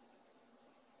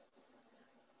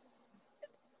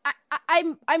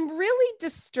 I'm really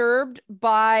disturbed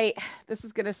by, this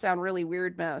is going to sound really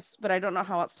weird, Mouse, but I don't know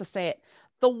how else to say it.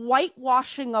 The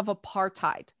whitewashing of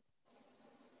apartheid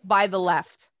by the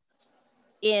left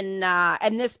and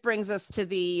this brings us to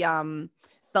the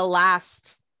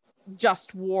last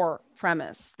just war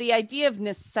premise, the idea of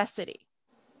necessity.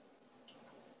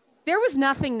 There was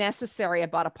nothing necessary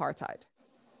about apartheid,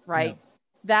 right? No.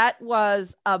 That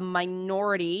was a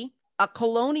minority, a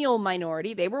colonial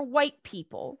minority. They were white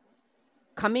people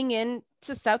coming in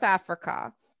to South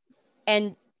Africa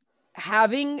and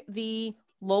having the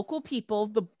local people,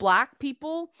 the black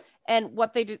people, and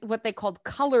what they called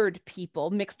colored people,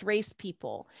 mixed race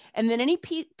people, and then any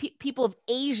people of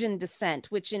Asian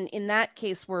descent, which in that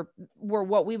case were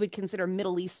what we would consider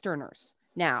Middle Easterners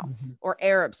now, or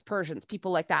Arabs, Persians,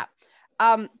 people like that.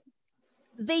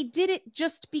 They did it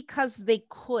just because they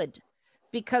could,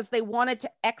 because they wanted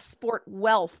to export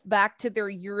wealth back to their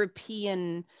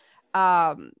European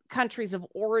countries of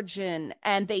origin,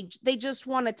 and they just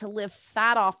wanted to live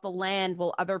fat off the land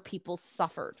while other people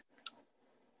suffered.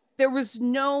 There was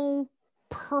no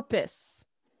purpose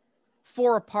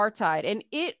for apartheid, and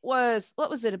it was, what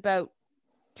was it, about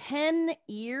 10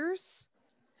 years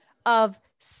of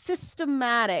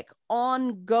systematic,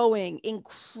 ongoing,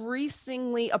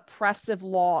 increasingly oppressive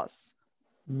laws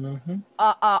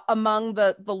among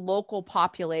the local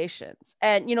populations.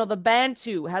 And, the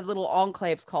Bantu had little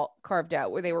enclaves carved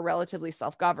out where they were relatively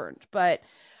self-governed. But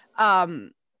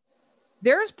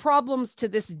there's problems to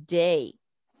this day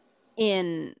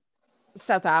in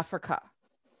South Africa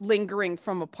lingering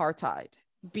from apartheid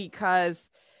because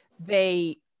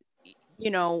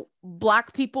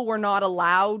Black people were not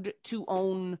allowed to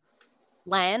own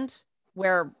land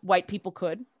where white people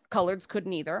could. Coloreds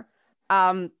couldn't either.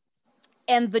 And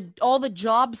all the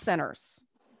job centers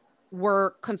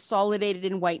were consolidated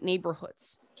in white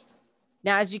neighborhoods.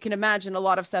 Now, as you can imagine, a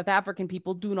lot of South African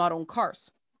people do not own cars.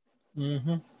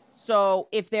 So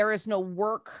if there is no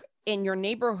work in your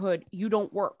neighborhood, you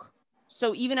don't work.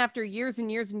 So even after years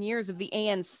and years and years of the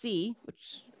ANC,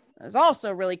 which is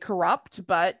also really corrupt,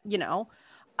 but, the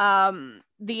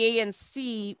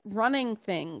ANC running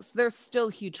things, there's still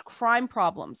huge crime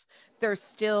problems. There's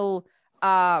still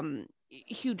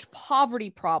huge poverty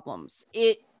problems.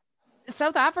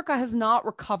 South Africa has not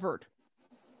recovered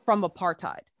from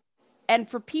apartheid. And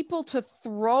for people to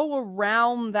throw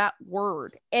around that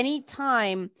word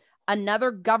anytime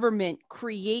another government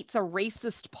creates a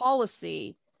racist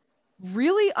policy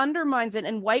really undermines it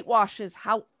and whitewashes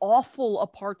how awful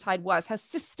apartheid was, how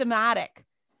systematic,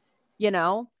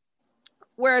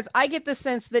 Whereas I get the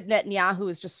sense that Netanyahu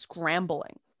is just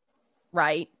scrambling,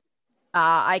 right?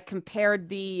 I compared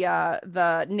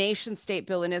the nation state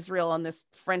bill in Israel on this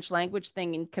French language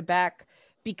thing in Quebec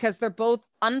because they're both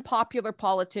unpopular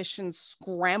politicians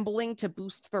scrambling to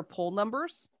boost their poll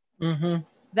numbers.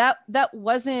 That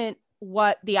wasn't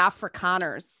what the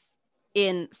Afrikaners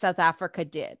in South Africa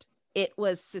did. It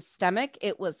was systemic,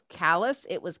 it was callous,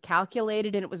 it was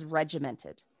calculated, and it was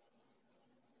regimented.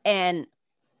 And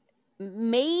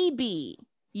maybe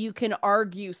you can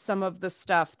argue some of the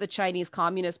stuff the Chinese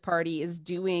Communist Party is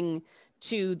doing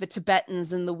to the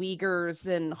Tibetans and the Uyghurs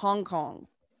in Hong Kong.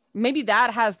 Maybe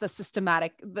that has the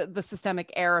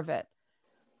systemic air of it.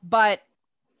 But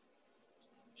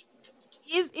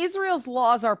Israel's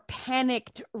laws are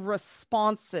panicked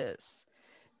responses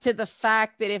to the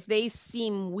fact that if they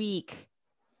seem weak,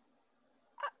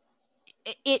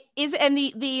 it is, and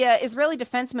the Israeli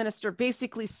defense minister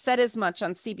basically said as much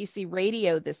on CBC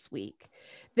radio this week,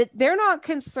 that they're not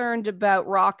concerned about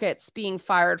rockets being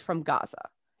fired from Gaza.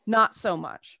 Not so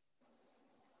much.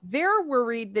 They're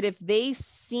worried that if they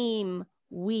seem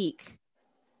weak,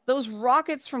 those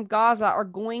rockets from Gaza are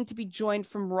going to be joined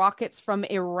from rockets from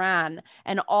Iran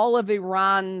and all of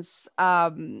Iran's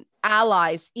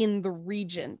allies in the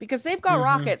region, because they've got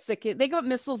rockets they got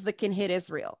missiles that can hit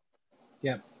Israel.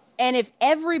 Yeah. And if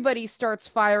everybody starts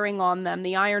firing on them,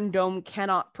 the Iron Dome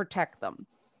cannot protect them.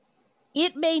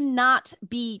 It may not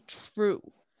be true,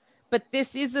 but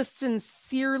this is a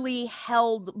sincerely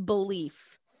held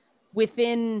belief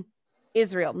within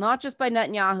Israel, not just by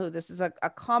Netanyahu. This is a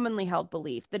commonly held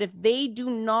belief that if they do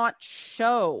not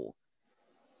show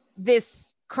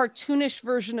this cartoonish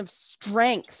version of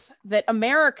strength that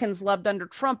Americans loved under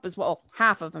Trump as well,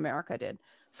 half of America did,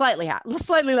 slightly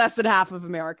less than half of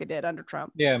America did under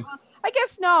Trump. Yeah. I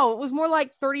guess no, it was more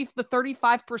like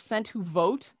 35% who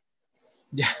vote.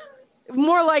 Yeah.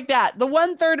 More like that. The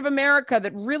 1/3 of America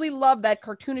that really love that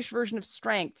cartoonish version of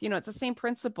strength. You know, it's the same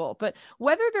principle, but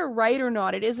whether they're right or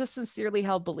not, it is a sincerely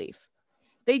held belief.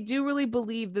 They do really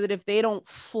believe that if they don't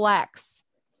flex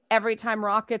every time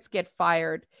rockets get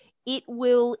fired, it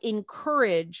will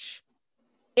encourage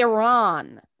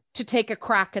Iran to take a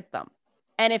crack at them.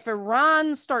 And if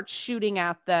Iran starts shooting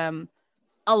at them,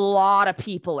 a lot of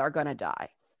people are going to die.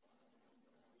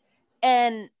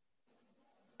 And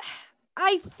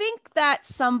I think that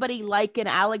somebody like an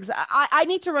I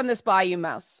need to run this by you,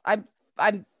 Mouse.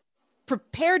 I'm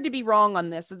prepared to be wrong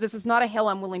on this. This is not a hill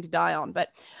I'm willing to die on,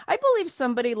 but I believe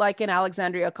somebody like an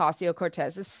Alexandria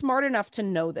Ocasio-Cortez is smart enough to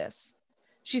know this.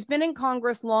 She's been in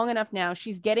Congress long enough now.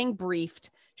 She's getting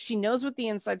briefed. She knows what the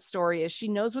inside story is. She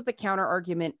knows what the counter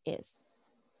argument is.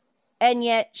 And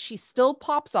yet she still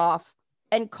pops off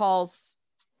and calls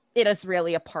it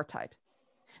Israeli apartheid.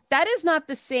 That is not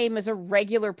the same as a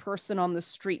regular person on the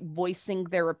street voicing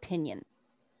their opinion.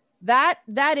 That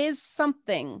is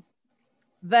something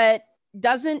that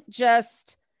isn't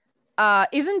just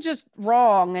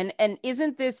wrong and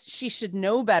isn't this she should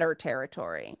know better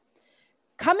territory.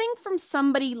 Coming from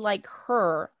somebody like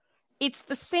her, it's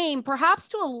the same, perhaps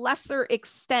to a lesser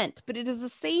extent, but it is the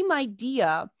same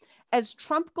idea as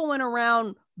Trump going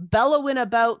around bellowing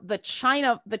about the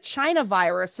China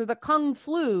virus or the Kung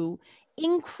flu,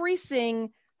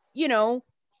 increasing,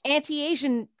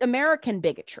 anti-Asian American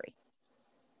bigotry.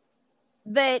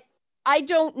 That I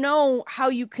don't know how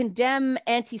you condemn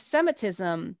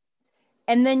anti-Semitism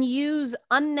and then use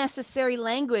unnecessary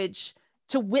language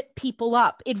to whip people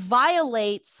up. It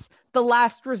violates the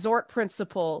last resort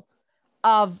principle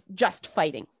of just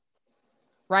fighting,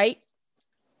 right?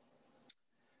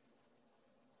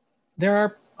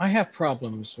 I have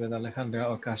problems with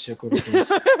Alejandra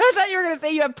Ocasio-Cortez. I thought you were going to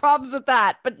say you have problems with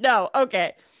that, but no.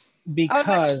 Okay.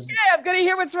 Because I'm going to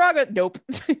hear what's wrong with. Nope.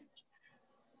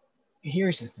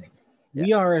 Here's the thing.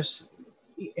 Yeah.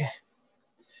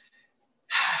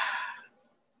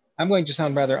 I'm going to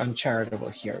sound rather uncharitable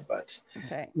here, but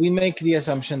okay. We make the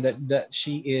assumption that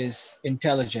she is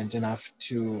intelligent enough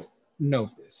to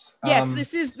know this. Yes,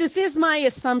 this is my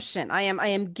assumption. I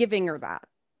am giving her that.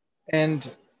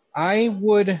 And I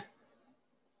would,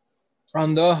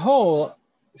 on the whole,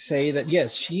 say that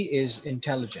yes, she is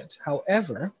intelligent.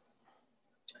 However,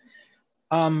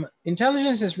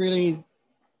 intelligence is really,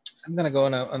 I'm going to go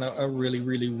on a really,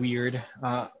 really weird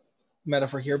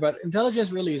metaphor here, but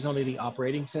intelligence really is only the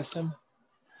operating system.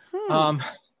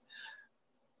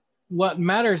 What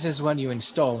matters is when you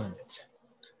install in it.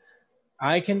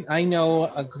 I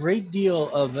know a great deal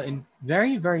of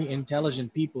very, very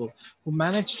intelligent people who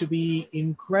manage to be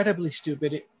incredibly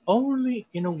stupid only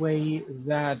in a way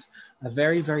that a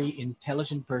very, very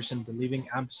intelligent person believing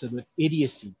absolute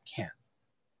idiocy can,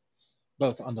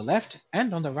 both on the left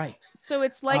and on the right. So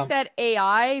it's like that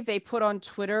AI they put on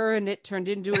Twitter and it turned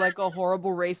into like a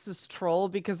horrible racist troll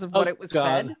because of what it was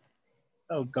fed.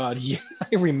 Oh God, yeah,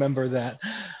 I remember that.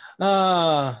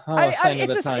 I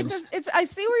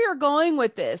see where you're going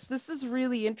with this. This is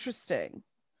really interesting.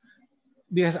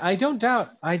 Because I do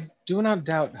not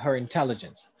doubt her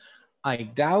intelligence. I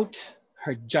doubt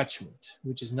her judgment,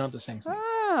 which is not the same thing.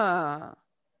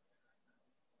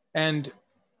 And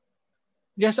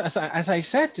just as I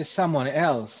said to someone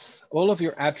else, all of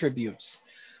your attributes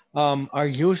are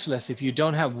useless if you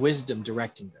don't have wisdom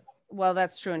directing them. Well,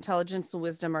 that's true. Intelligence and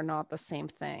wisdom are not the same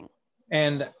thing.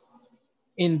 And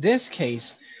in this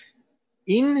case,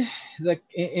 in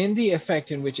the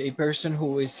effect in which a person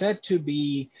who is said to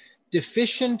be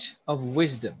deficient of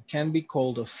wisdom can be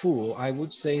called a fool, I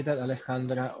would say that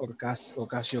Alejandra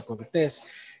Ocasio-Cortez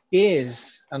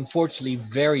is unfortunately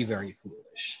very, very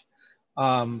foolish.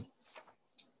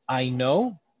 I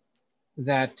know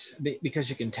that because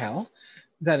you can tell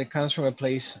that it comes from a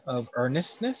place of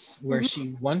earnestness where Mhm.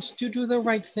 she wants to do the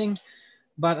right thing,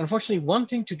 but unfortunately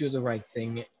wanting to do the right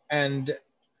thing and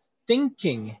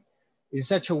thinking in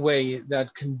such a way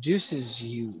that conduces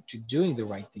you to doing the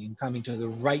right thing and coming to the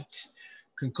right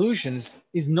conclusions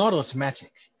is not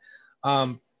automatic.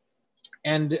 Um,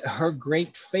 and her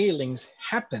great failings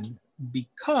happen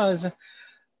because,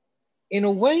 in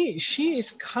a way, she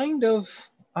is kind of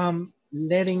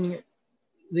letting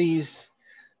these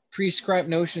prescribed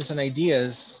notions and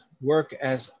ideas work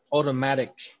as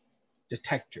automatic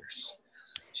detectors.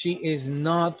 She is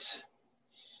not,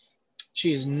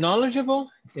 she is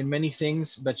knowledgeable in many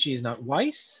things, but she is not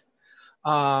wise.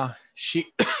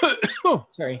 She, oh,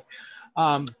 sorry.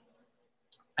 Um,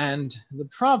 and the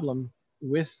problem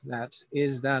with that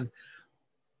is that,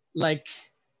 like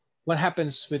what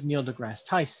happens with Neil deGrasse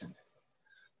Tyson,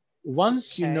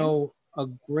 once you Okay. know a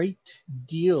great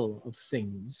deal of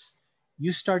things,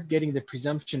 you start getting the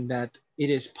presumption that it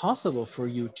is possible for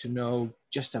you to know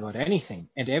just about anything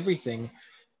and everything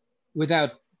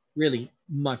without really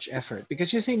much effort.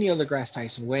 Because you see Neil deGrasse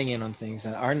Tyson weighing in on things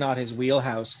that are not his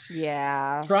wheelhouse,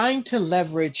 Yeah. trying to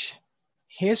leverage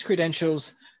his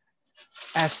credentials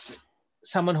as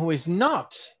someone who is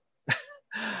not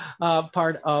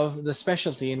part of the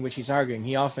specialty in which he's arguing.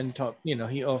 He often tries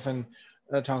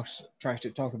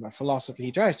to talk about philosophy.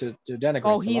 He tries to Oh,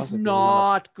 denigrate he's philosophy a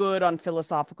lot. not good on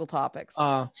philosophical topics.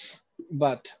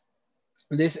 But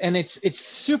it's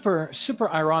super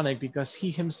ironic because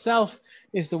he himself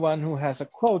is the one who has a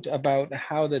quote about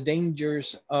how the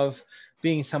dangers of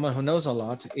being someone who knows a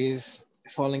lot is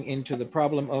falling into the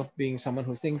problem of being someone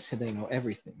who thinks they know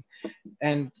everything.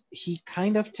 And he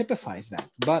kind of typifies that.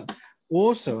 But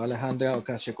also Alejandra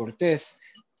Ocasio-Cortez,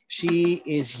 she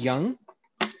is young,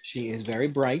 she is very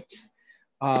bright,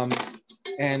 um,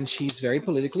 and she's very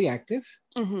politically active.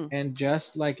 Mm-hmm. And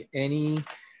just like any,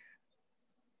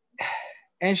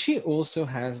 and she also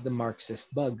has the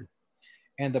Marxist bug.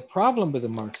 And the problem with the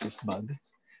Marxist bug,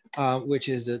 which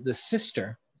is the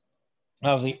sister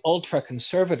of the ultra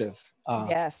conservative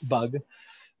Yes. bug,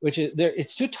 which is there.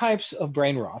 It's two types of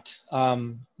brain rot.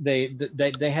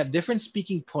 They have different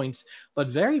speaking points, but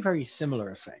very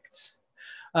similar effects.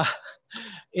 Uh,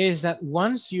 is that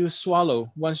once you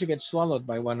get swallowed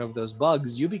by one of those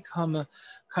bugs, you become a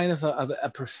kind of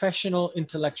a professional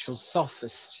intellectual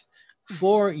sophist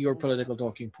for your Mhm. political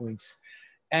talking points.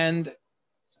 And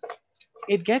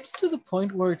it gets to the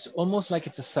point where it's almost like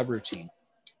it's a subroutine.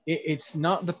 It's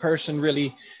not the person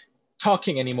really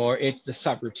talking anymore, it's the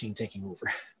subroutine taking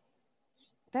over.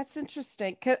 That's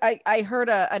interesting. 'Cause I heard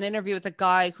an interview with a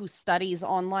guy who studies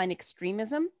online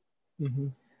extremism, Mm-hmm.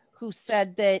 who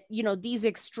said that, these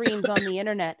extremes on the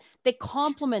internet, they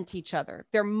complement each other.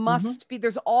 Mm-hmm.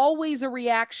 There's always a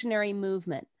reactionary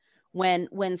movement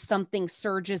when something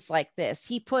surges like this.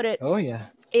 He put it, Oh, yeah.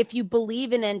 if you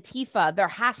believe in Antifa, there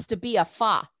has to be a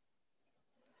fa,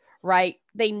 right?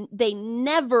 They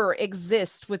never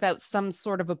exist without some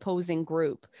sort of opposing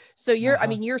group. So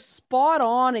Uh-huh. you're spot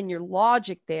on in your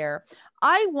logic there.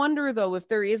 I wonder though if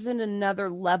there isn't another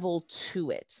level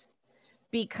to it,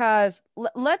 because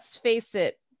let's face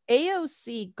it,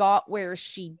 AOC got where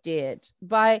she did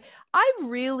by, I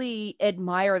really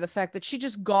admire the fact that she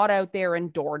just got out there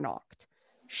and door knocked.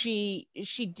 She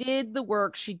did the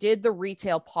work, she did the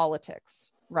retail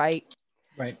politics, right?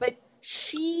 Right. But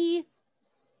she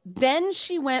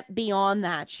went beyond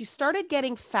that. She started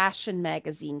getting fashion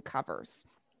magazine covers,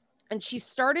 and she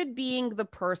started being the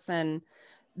person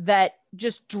that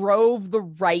just drove the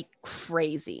right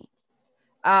crazy.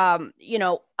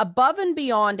 Above and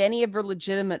beyond any of her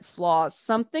legitimate flaws,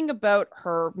 something about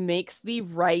her makes the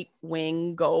right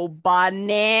wing go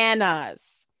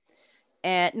bananas.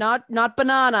 And not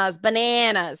bananas,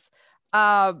 bananas.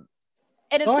 And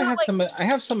Oh, it's not like, I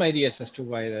have some ideas as to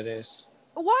why that is.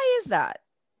 why is that?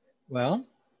 Well,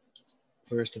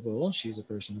 first of all, she's a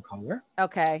person of color.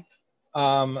 Okay.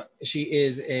 She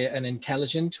is an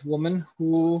intelligent woman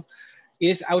who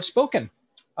is outspoken.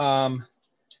 Um,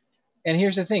 and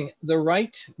here's the thing: the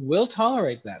right will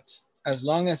tolerate that as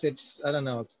long as it's, I don't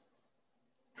know,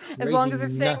 As long crazy as they're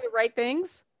saying nut. the right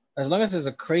things. As long as there's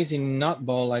a crazy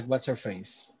nutball like what's her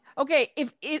face. Okay,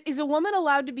 if is a woman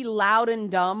allowed to be loud and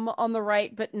dumb on the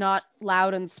right, but not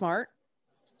loud and smart?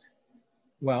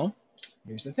 Well,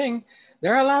 here's the thing: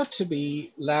 they're allowed to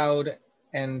be loud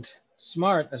and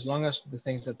smart as long as the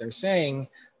things that they're saying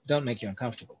don't make you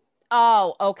uncomfortable.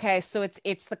 Oh, okay. So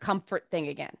it's the comfort thing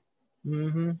again.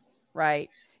 Mm-hmm. Right.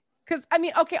 Because I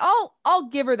mean, okay, I'll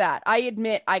give her that. I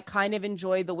admit I kind of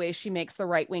enjoy the way she makes the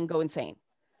right wing go insane.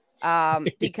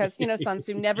 Because Sun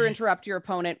Tzu, never interrupt your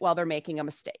opponent while they're making a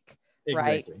mistake.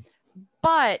 Right. Exactly.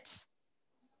 But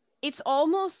it's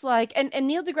almost like, and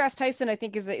Neil deGrasse Tyson, I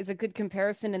think, is a good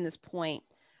comparison in this point.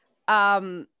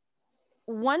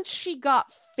 Once she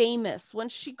got famous,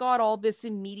 once she got all this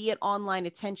immediate online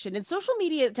attention, and social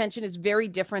media attention is very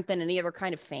different than any other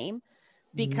kind of fame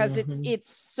because it's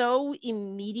so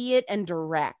immediate and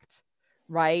direct,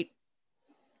 right?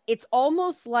 It's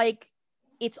almost like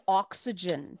it's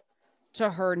oxygen to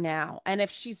her now. And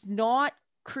if she's not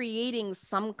creating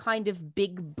some kind of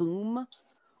big boom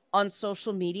on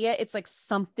social media, it's like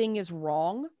something is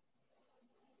wrong.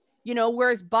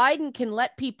 Whereas Biden can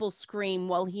let people scream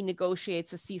while he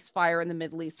negotiates a ceasefire in the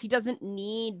Middle East. He doesn't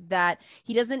need that.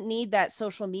 He doesn't need that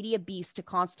social media beast to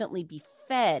constantly be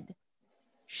fed.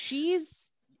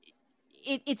 It's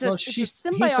a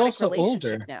symbiotic he's also relationship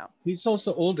older now. He's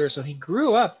also older, so he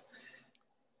grew up.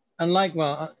 Unlike,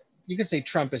 you could say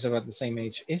Trump is about the same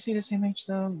age. Is he the same age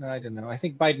though? No, I don't know. I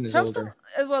think Biden is older.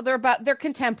 Well, they're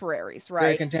contemporaries, right?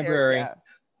 They're contemporary. Yeah.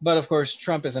 But of course,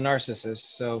 Trump is a narcissist.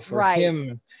 So for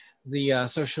him, the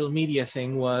social media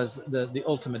thing was the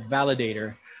ultimate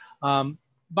validator.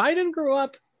 Biden grew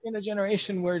up in a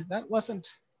generation where that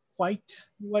wasn't quite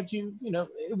what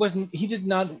it wasn't. He did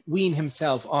not wean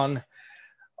himself on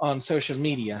social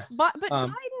media. But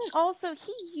Biden also,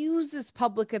 he uses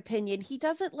public opinion. He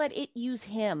doesn't let it use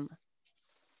him.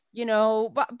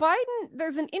 But Biden,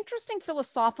 there's an interesting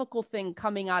philosophical thing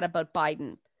coming out about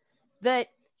Biden that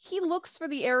he looks for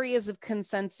the areas of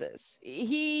consensus.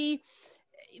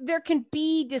 There can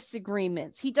be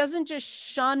disagreements. He doesn't just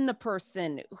shun a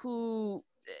person who,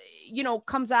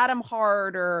 comes at him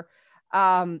hard or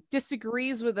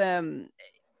disagrees with him.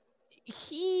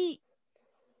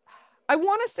 I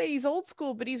want to say he's old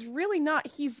school, but he's really not.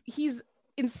 He's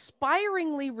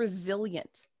inspiringly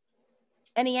resilient.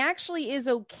 And he actually is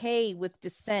okay with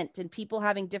dissent and people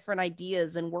having different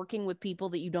ideas and working with people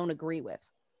that you don't agree with.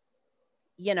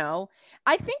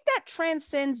 I think that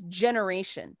transcends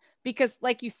generation because,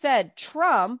 like you said,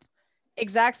 Trump,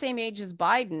 exact same age as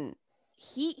Biden,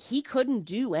 he couldn't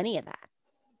do any of that.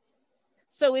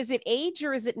 So is it age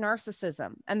or is it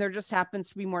narcissism? And there just happens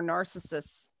to be more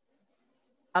narcissists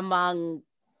among,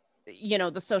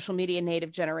 the social media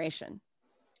native generation.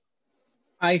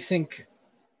 I think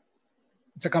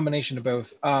it's a combination of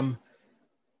both.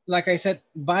 Like I said,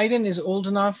 Biden is old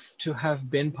enough to have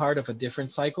been part of a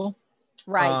different cycle,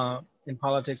 right, in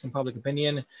politics and public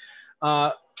opinion.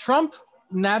 Trump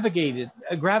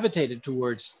gravitated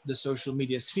towards the social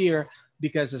media sphere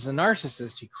because as a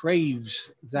narcissist, he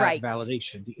craves that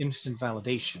validation, the instant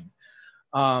validation.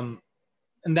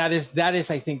 And that is,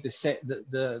 I think, the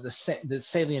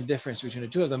salient difference between the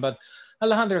two of them. But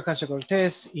Alejandro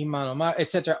Ocasio-Cortez, Ilhan Omar,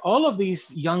 etc., all of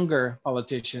these younger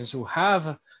politicians who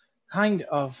have kind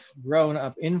of grown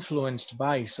up influenced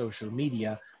by social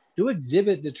media do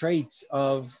exhibit the traits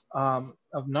of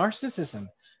narcissism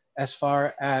as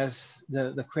far as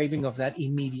the craving of that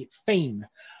immediate fame,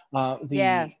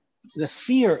 the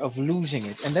fear of losing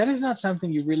it. And that is not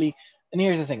something you really, and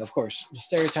here's the thing, of course, the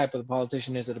stereotype of the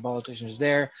politician is that the politician is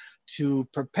there to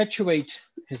perpetuate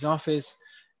his office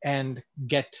and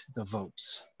get the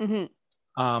votes,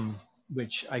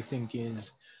 which I think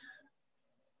is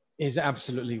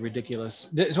absolutely ridiculous.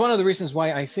 It's one of the reasons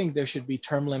why I think there should be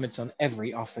term limits on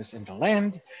every office in the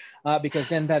land, because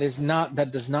then that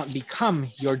does not become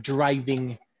your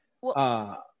driving.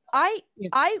 Well, I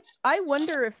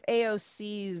wonder if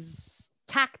AOC's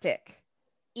tactic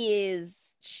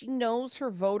is she knows her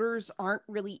voters aren't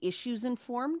really issues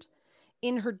informed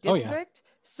in her district,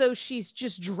 so she's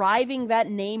just driving that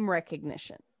name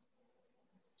recognition.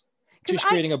 She's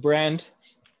creating a brand.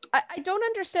 I don't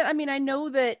understand. I mean, I know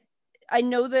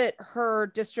that her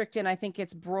district, and I think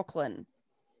it's Brooklyn,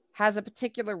 has a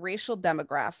particular racial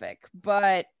demographic,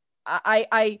 but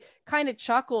I kind of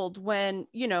chuckled when,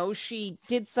 she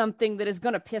did something that is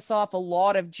going to piss off a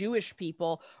lot of Jewish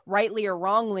people, rightly or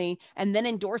wrongly, and then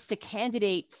endorsed a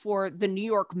candidate for the New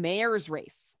York mayor's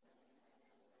race.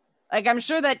 Like, I'm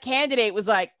sure that candidate was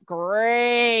like,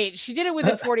 great. She did it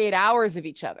within 48 hours of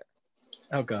each other.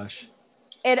 Oh, gosh.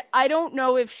 And I don't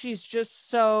know if she's just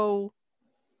so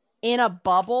in a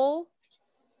bubble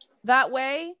that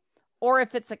way, or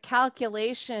if it's a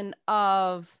calculation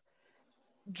of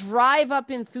drive up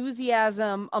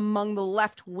enthusiasm among the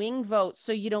left-wing vote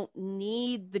so you don't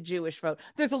need the Jewish vote.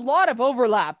 There's a lot of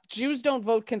overlap. Jews don't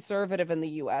vote conservative in the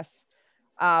US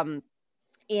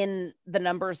in the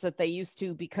numbers that they used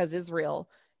to, because Israel,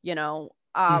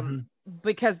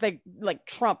 because they, like,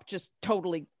 Trump just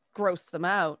totally grossed them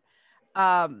out.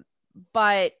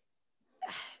 But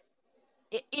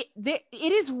it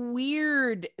is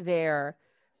weird there,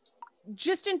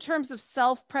 just in terms of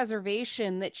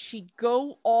self-preservation, that she'd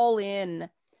go all in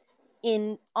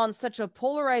on such a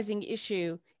polarizing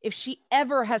issue if she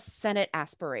ever has Senate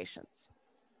aspirations.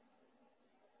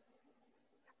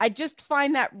 I just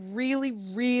find that really,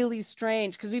 really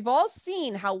strange, because we've all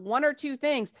seen how one or two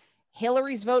things,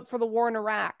 Hillary's vote for the war in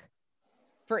Iraq,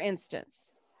 for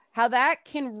instance, how that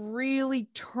can really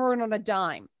turn on a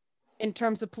dime in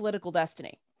terms of political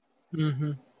destiny.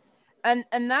 Mm-hmm.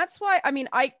 And that's why, I mean,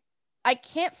 I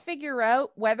can't figure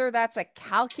out whether that's a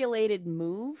calculated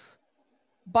move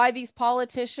by these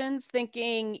politicians,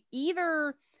 thinking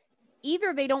either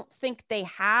they don't think they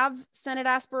have Senate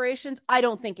aspirations. I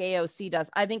don't think AOC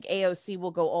does. I think AOC will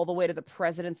go all the way to the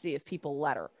presidency if people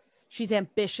let her. She's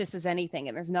ambitious as anything,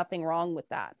 and there's nothing wrong with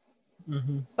that.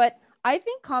 Mm-hmm. But I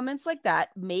think comments like that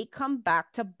may come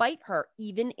back to bite her,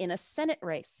 even in a Senate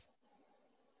race,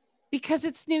 because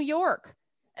it's New York.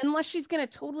 Unless she's going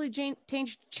to totally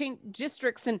change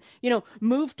districts and,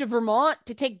 move to Vermont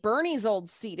to take Bernie's old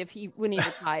seat when he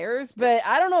retires. But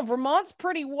I don't know. Vermont's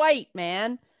pretty white,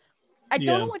 man. I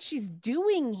don't know what she's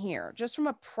doing here, just from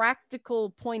a practical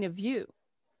point of view.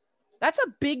 That's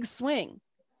a big swing.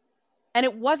 And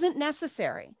it wasn't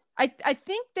necessary. I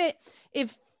think that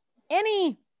if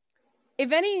any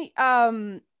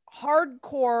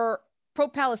hardcore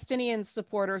pro-Palestinian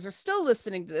supporters are still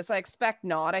listening to this, I expect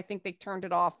not. I think they turned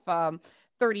it off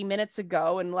 30 minutes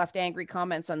ago and left angry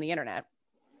comments on the internet.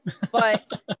 But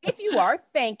if you are,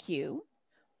 thank you.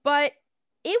 But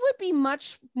it would be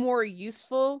much more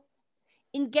useful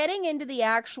in getting into the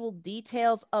actual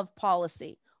details of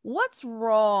policy. What's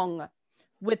wrong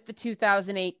with the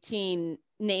 2018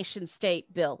 nation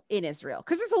state bill in Israel?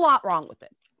 Because there's a lot wrong with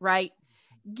it, right?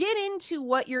 Get into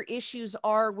what your issues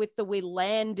are with the way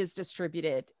land is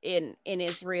distributed in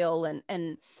Israel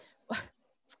and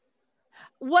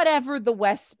whatever the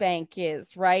West Bank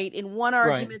is, right? In one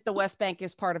argument, right, the West Bank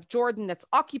is part of Jordan that's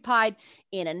occupied.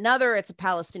 In another, it's a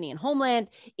Palestinian homeland.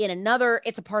 In another,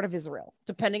 it's a part of Israel,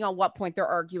 depending on what point they're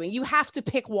arguing. You have to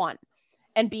pick one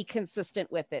and be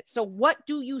consistent with it. So what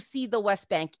do you see the West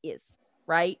Bank is,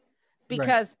 right?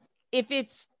 Because if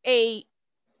it's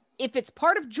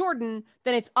part of Jordan,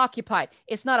 then it's occupied.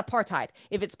 It's not apartheid.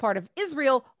 If it's part of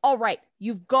Israel, all right,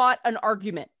 you've got an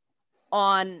argument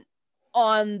on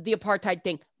the apartheid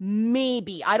thing.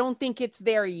 Maybe. I don't think it's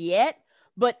there yet,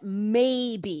 but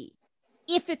maybe,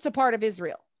 if it's a part of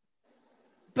Israel.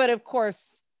 But of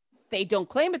course, they don't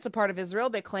claim it's a part of Israel.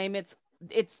 They claim it's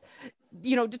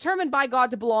determined by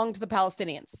God to belong to the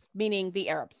Palestinians, meaning the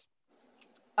Arabs.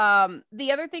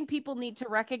 The other thing people need to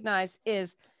recognize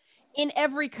is, in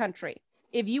every country,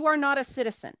 if you are not a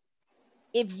citizen,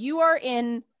 if you are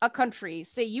in a country,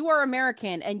 say you are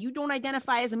American and you don't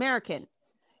identify as American,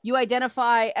 you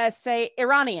identify as, say,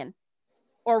 Iranian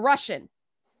or Russian.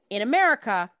 In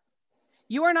America,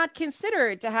 you are not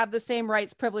considered to have the same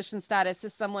rights, privilege, and status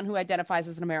as someone who identifies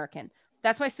as an American.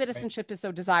 That's why citizenship is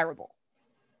so desirable.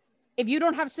 If you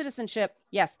don't have citizenship,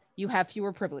 yes, you have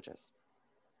fewer privileges.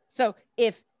 So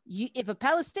if a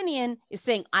Palestinian is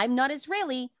saying, I'm not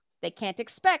Israeli, they can't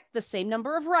expect the same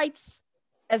number of rights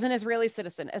as an Israeli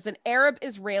citizen, as an Arab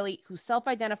Israeli who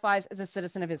self-identifies as a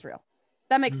citizen of Israel.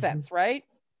 That makes sense, right?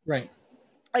 Right.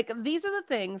 Like, these are the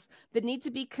things that need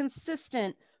to be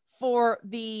consistent for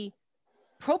the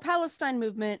pro-Palestine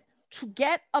movement to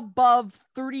get above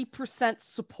 30%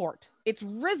 support. It's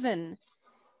risen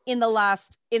in the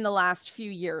last few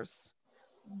years,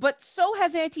 but so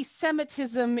has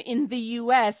anti-Semitism in the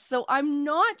US. So I'm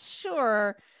not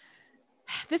sure.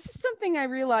 This is something I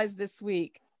realized this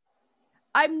week.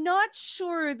 I'm not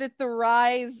sure that the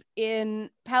rise in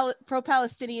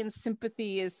pro-Palestinian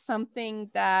sympathy is something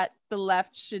that the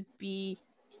left should be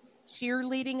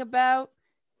cheerleading about,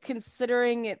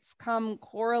 considering it's come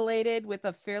correlated with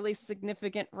a fairly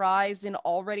significant rise in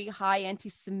already high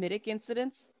anti-Semitic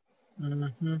incidents.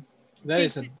 Mm-hmm. That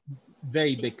is a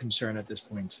very big concern at this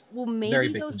point. Well,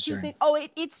 maybe those two things. Oh,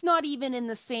 it's not even in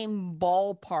the same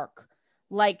ballpark.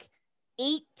 Like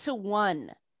 8-1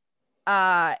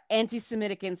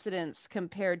 anti-Semitic incidents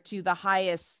compared to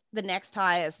the next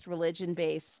highest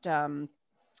religion-based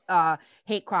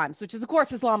hate crimes, which is, of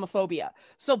course, Islamophobia.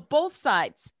 So both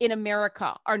sides in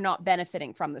America are not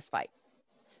benefiting from this fight.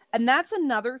 And that's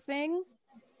another thing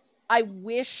I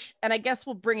wish, and I guess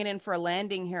we'll bring it in for a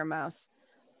landing here, Mouse.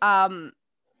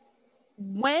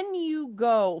 When you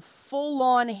go full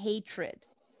on hatred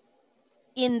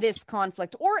in this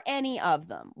conflict, or any of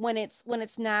them, when it's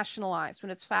nationalized,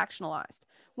 when it's factionalized,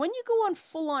 when you go on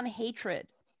full on hatred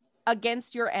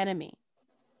against your enemy,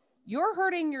 you're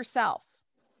hurting yourself,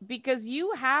 because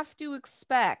you have to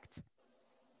expect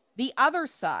the other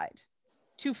side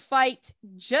to fight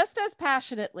just as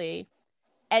passionately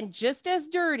and just as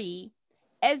dirty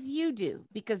as you do,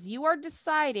 because you are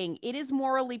deciding it is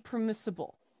morally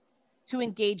permissible to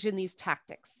engage in these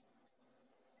tactics.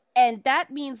 And that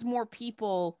means more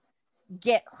people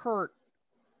get hurt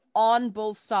on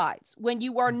both sides when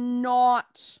you are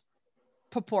not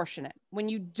proportionate, when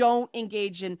you don't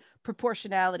engage in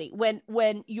proportionality,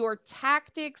 when your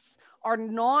tactics are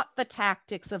not the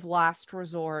tactics of last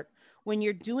resort, when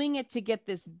you're doing it to get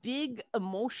this big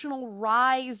emotional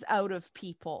rise out of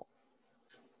people,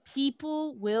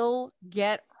 people will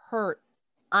get hurt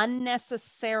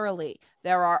unnecessarily.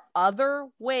 There are other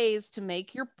ways to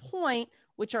make your point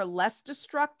which are less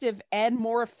destructive and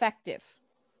more effective.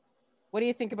 What do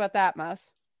you think about that,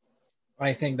 Mouse?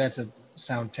 I think that's a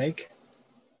sound take.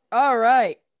 All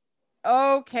right.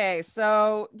 Okay,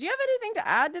 so do you have anything to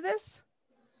add to this?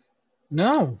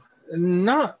 No,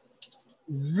 not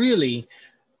really,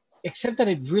 except that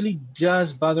it really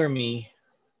does bother me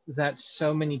that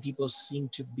so many people seem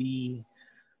to be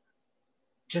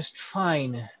just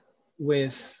fine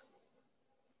with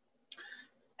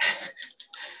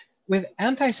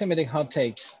anti-Semitic hot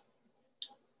takes,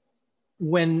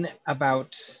 when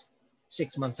about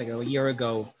 6 months ago, a year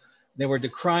ago, they were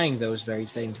decrying those very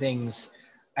same things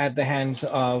at the hands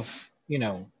of,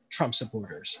 Trump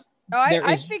supporters.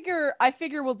 I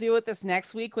figure we'll deal with this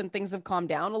next week when things have calmed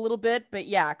down a little bit. But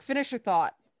yeah, finish your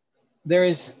thought.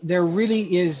 There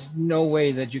really is no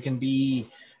way that you can be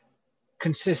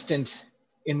consistent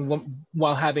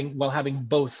while having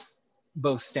both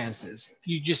stances.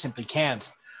 You just simply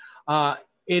can't.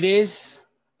 It is,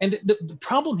 and the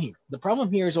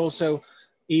problem here is also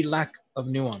a lack of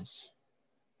nuance.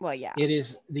 Well, yeah, it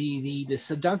is the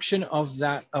seduction of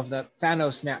that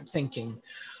Thanos map thinking,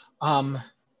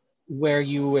 where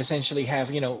you essentially have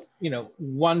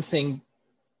one thing.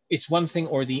 It's one thing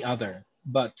or the other,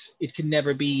 but it can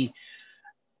never be.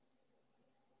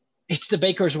 It's the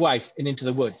baker's wife in Into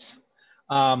the Woods.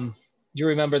 You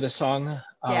remember the song?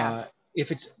 Yeah.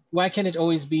 Why can't it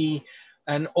always be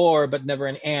an or but never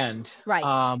an and?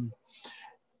 Right.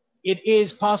 It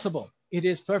is possible. It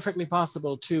is perfectly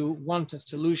possible to want a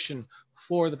solution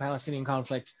for the Palestinian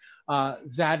conflict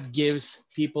that gives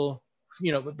people,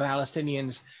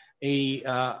 Palestinians, a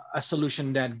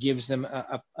solution that gives them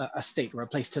a state or a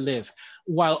place to live,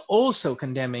 while also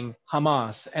condemning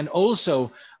Hamas and also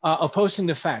opposing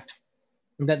the fact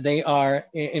that they are,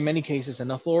 in many cases,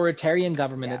 an authoritarian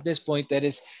government at this point that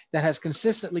has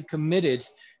consistently committed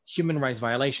human rights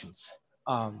violations.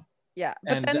 Yeah,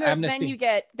 but then you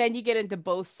get into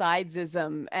both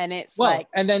sidesism, and it's they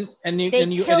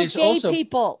kill gay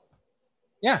people.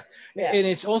 Yeah, and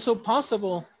it's also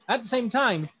possible at the same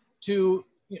time to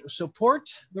support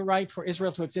the right for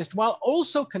Israel to exist while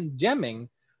also condemning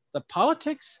the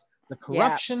politics, the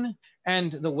corruption,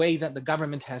 and the way that the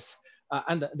government has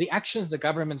and the actions the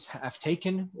governments have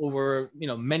taken over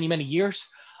many years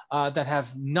that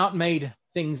have not made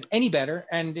things any better,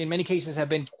 and in many cases have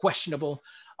been questionable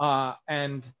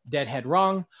and deadhead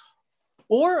wrong,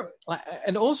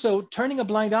 and also turning a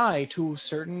blind eye to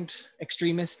certain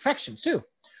extremist factions too.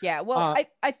 Yeah, well,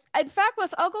 I in fact,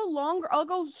 I'll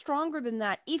go stronger than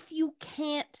that. If you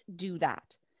can't do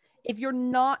that, if you're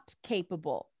not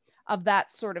capable of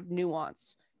that sort of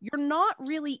nuance, you're not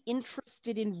really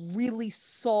interested in really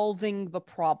solving the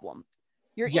problem.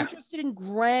 You're interested in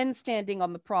grandstanding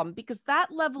on the problem, because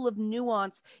that level of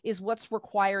nuance is what's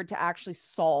required to actually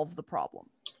solve the problem.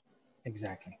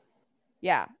 Exactly.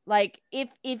 Yeah, like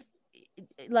if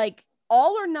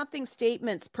all or nothing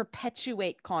statements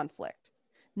perpetuate conflict.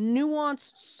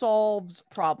 Nuance solves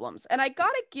problems. And I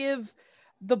gotta give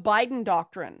the Biden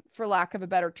doctrine, for lack of a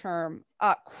better term,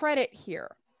 credit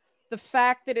here. The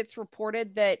fact that it's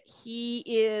reported that he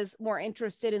is more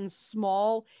interested in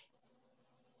small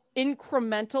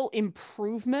incremental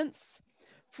improvements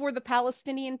for the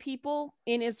Palestinian people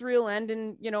in Israel and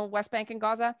in West Bank and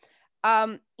Gaza,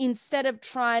 instead of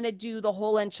trying to do the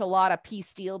whole enchilada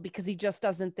peace deal, because he just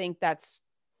doesn't think that's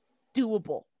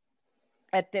doable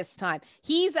at this time.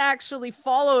 He's actually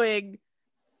following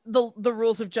the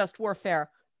rules of just warfare.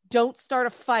 Don't start a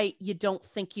fight you don't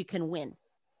think you can win.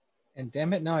 And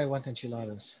damn it, now I want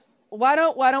enchiladas. Why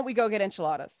don't we go get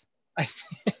enchiladas?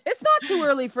 It's It's not too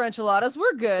early for enchiladas.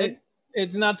 We're good.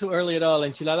 It's not too early at all.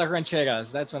 Enchiladas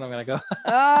rancheras. That's when I'm gonna go.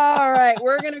 All right,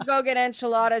 we're gonna go get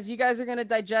enchiladas. You guys are gonna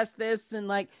digest this and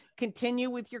like continue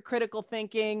with your critical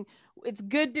thinking. It's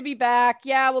good to be back.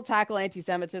 Yeah, we'll tackle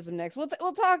anti-Semitism next. We'll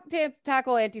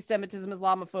tackle anti-Semitism,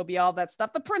 Islamophobia, all that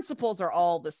stuff. The principles are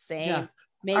all the same. Yeah.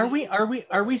 Maybe.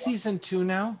 Are we season 2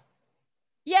 now?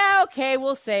 Yeah, okay,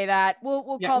 we'll say that.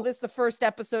 We'll Yeah. call this the first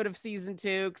episode of season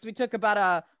 2 because we took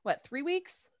about 3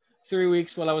 weeks? 3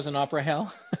 weeks while I was in opera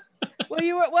hell.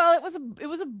 It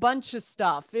was a bunch of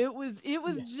stuff. It was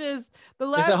just the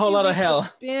last. There's a whole lot of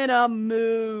hell. Been a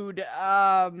mood.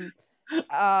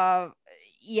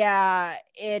 Yeah.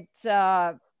 It's.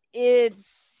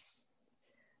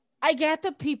 I get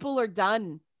that people are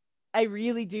done. I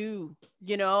really do.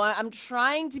 You know, I'm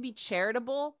trying to be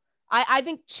charitable. I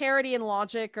think charity and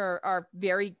logic are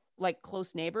very like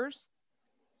close neighbors.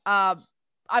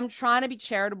 I'm trying to be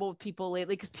charitable with people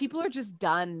lately because people are just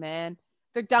done, man.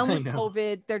 They're done with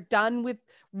COVID. They're done with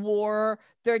war.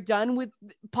 They're done with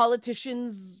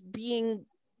politicians being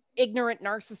ignorant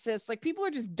narcissists. Like people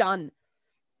are just done.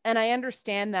 And I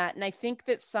understand that. And I think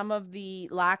that some of the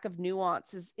lack of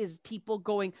nuance is people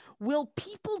going, will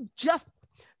people just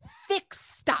fix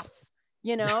stuff,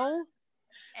 you know?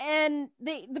 And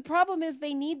the problem is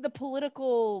they need the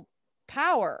political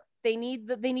power. They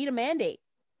need a mandate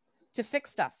to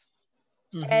fix stuff.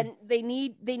 Mm-hmm. And they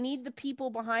need the people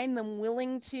behind them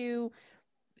willing to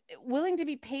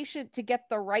be patient to get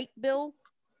the right bill,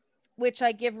 which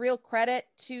I give real credit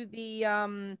to the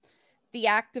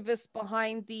activists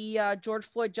behind the George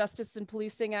Floyd Justice and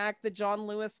Policing Act, the John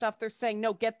Lewis stuff. They're saying,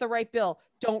 no, get the right bill.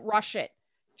 Don't rush it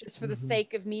just for the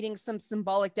sake of meeting some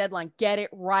symbolic deadline. Get it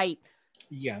right.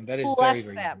 Yeah, that is Bless very,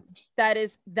 very them.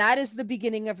 Important. That is the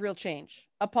beginning of real change.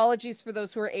 Apologies for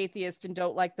those who are atheist and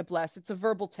don't like the bless. It's a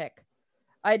verbal tick.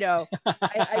 I know.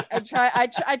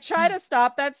 I try to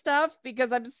stop that stuff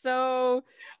because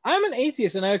I'm an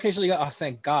atheist and I occasionally go, oh,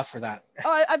 thank God for that.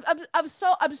 I'm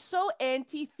so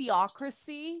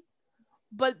anti-theocracy,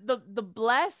 but the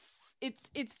bless,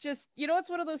 it's just, you know, it's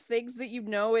one of those things that, you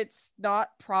know, it's not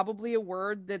probably a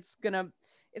word that's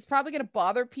it's probably gonna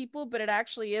bother people, but it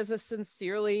actually is a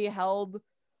sincerely held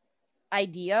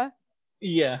idea.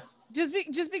 Yeah. Just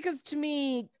because to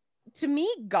me,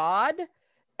 God,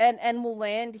 and we'll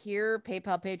land here,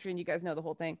 PayPal, Patreon, you guys know the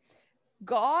whole thing.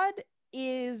 God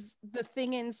is the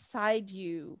thing inside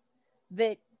you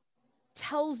that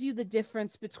tells you the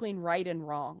difference between right and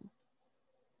wrong.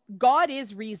 God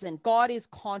is reason. God is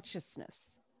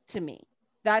consciousness to me.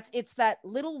 It's that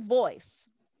little voice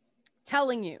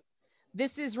telling you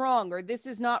this is wrong or this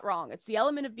is not wrong. It's the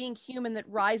element of being human that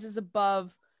rises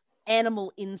above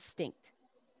animal instinct.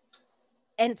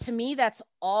 And to me, that's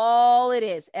all it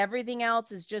is. Everything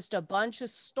else is just a bunch of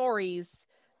stories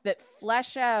that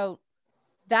flesh out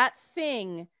that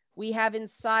thing we have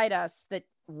inside us that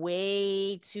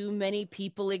way too many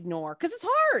people ignore. Because it's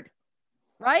hard,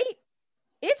 right?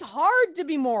 It's hard to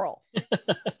be moral.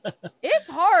 It's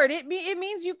hard. It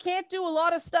means you can't do a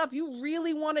lot of stuff you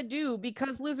really want to do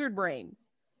because lizard brain,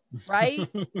 right?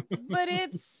 But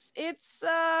it's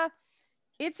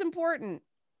important.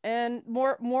 And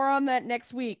more on that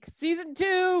next week. Season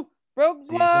 2, Broken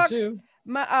Clock.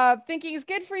 Thinking is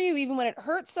good for you, even when it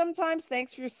hurts sometimes.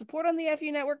 Thanks for your support on the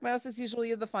FU Network. Mouse is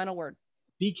usually the final word.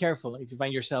 Be careful if you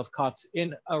find yourself caught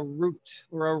in a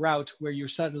route where you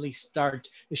suddenly start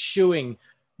eschewing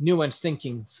nuanced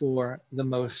thinking for the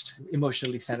most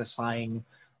emotionally satisfying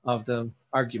of the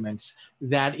arguments.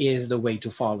 That is the way to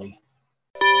folly.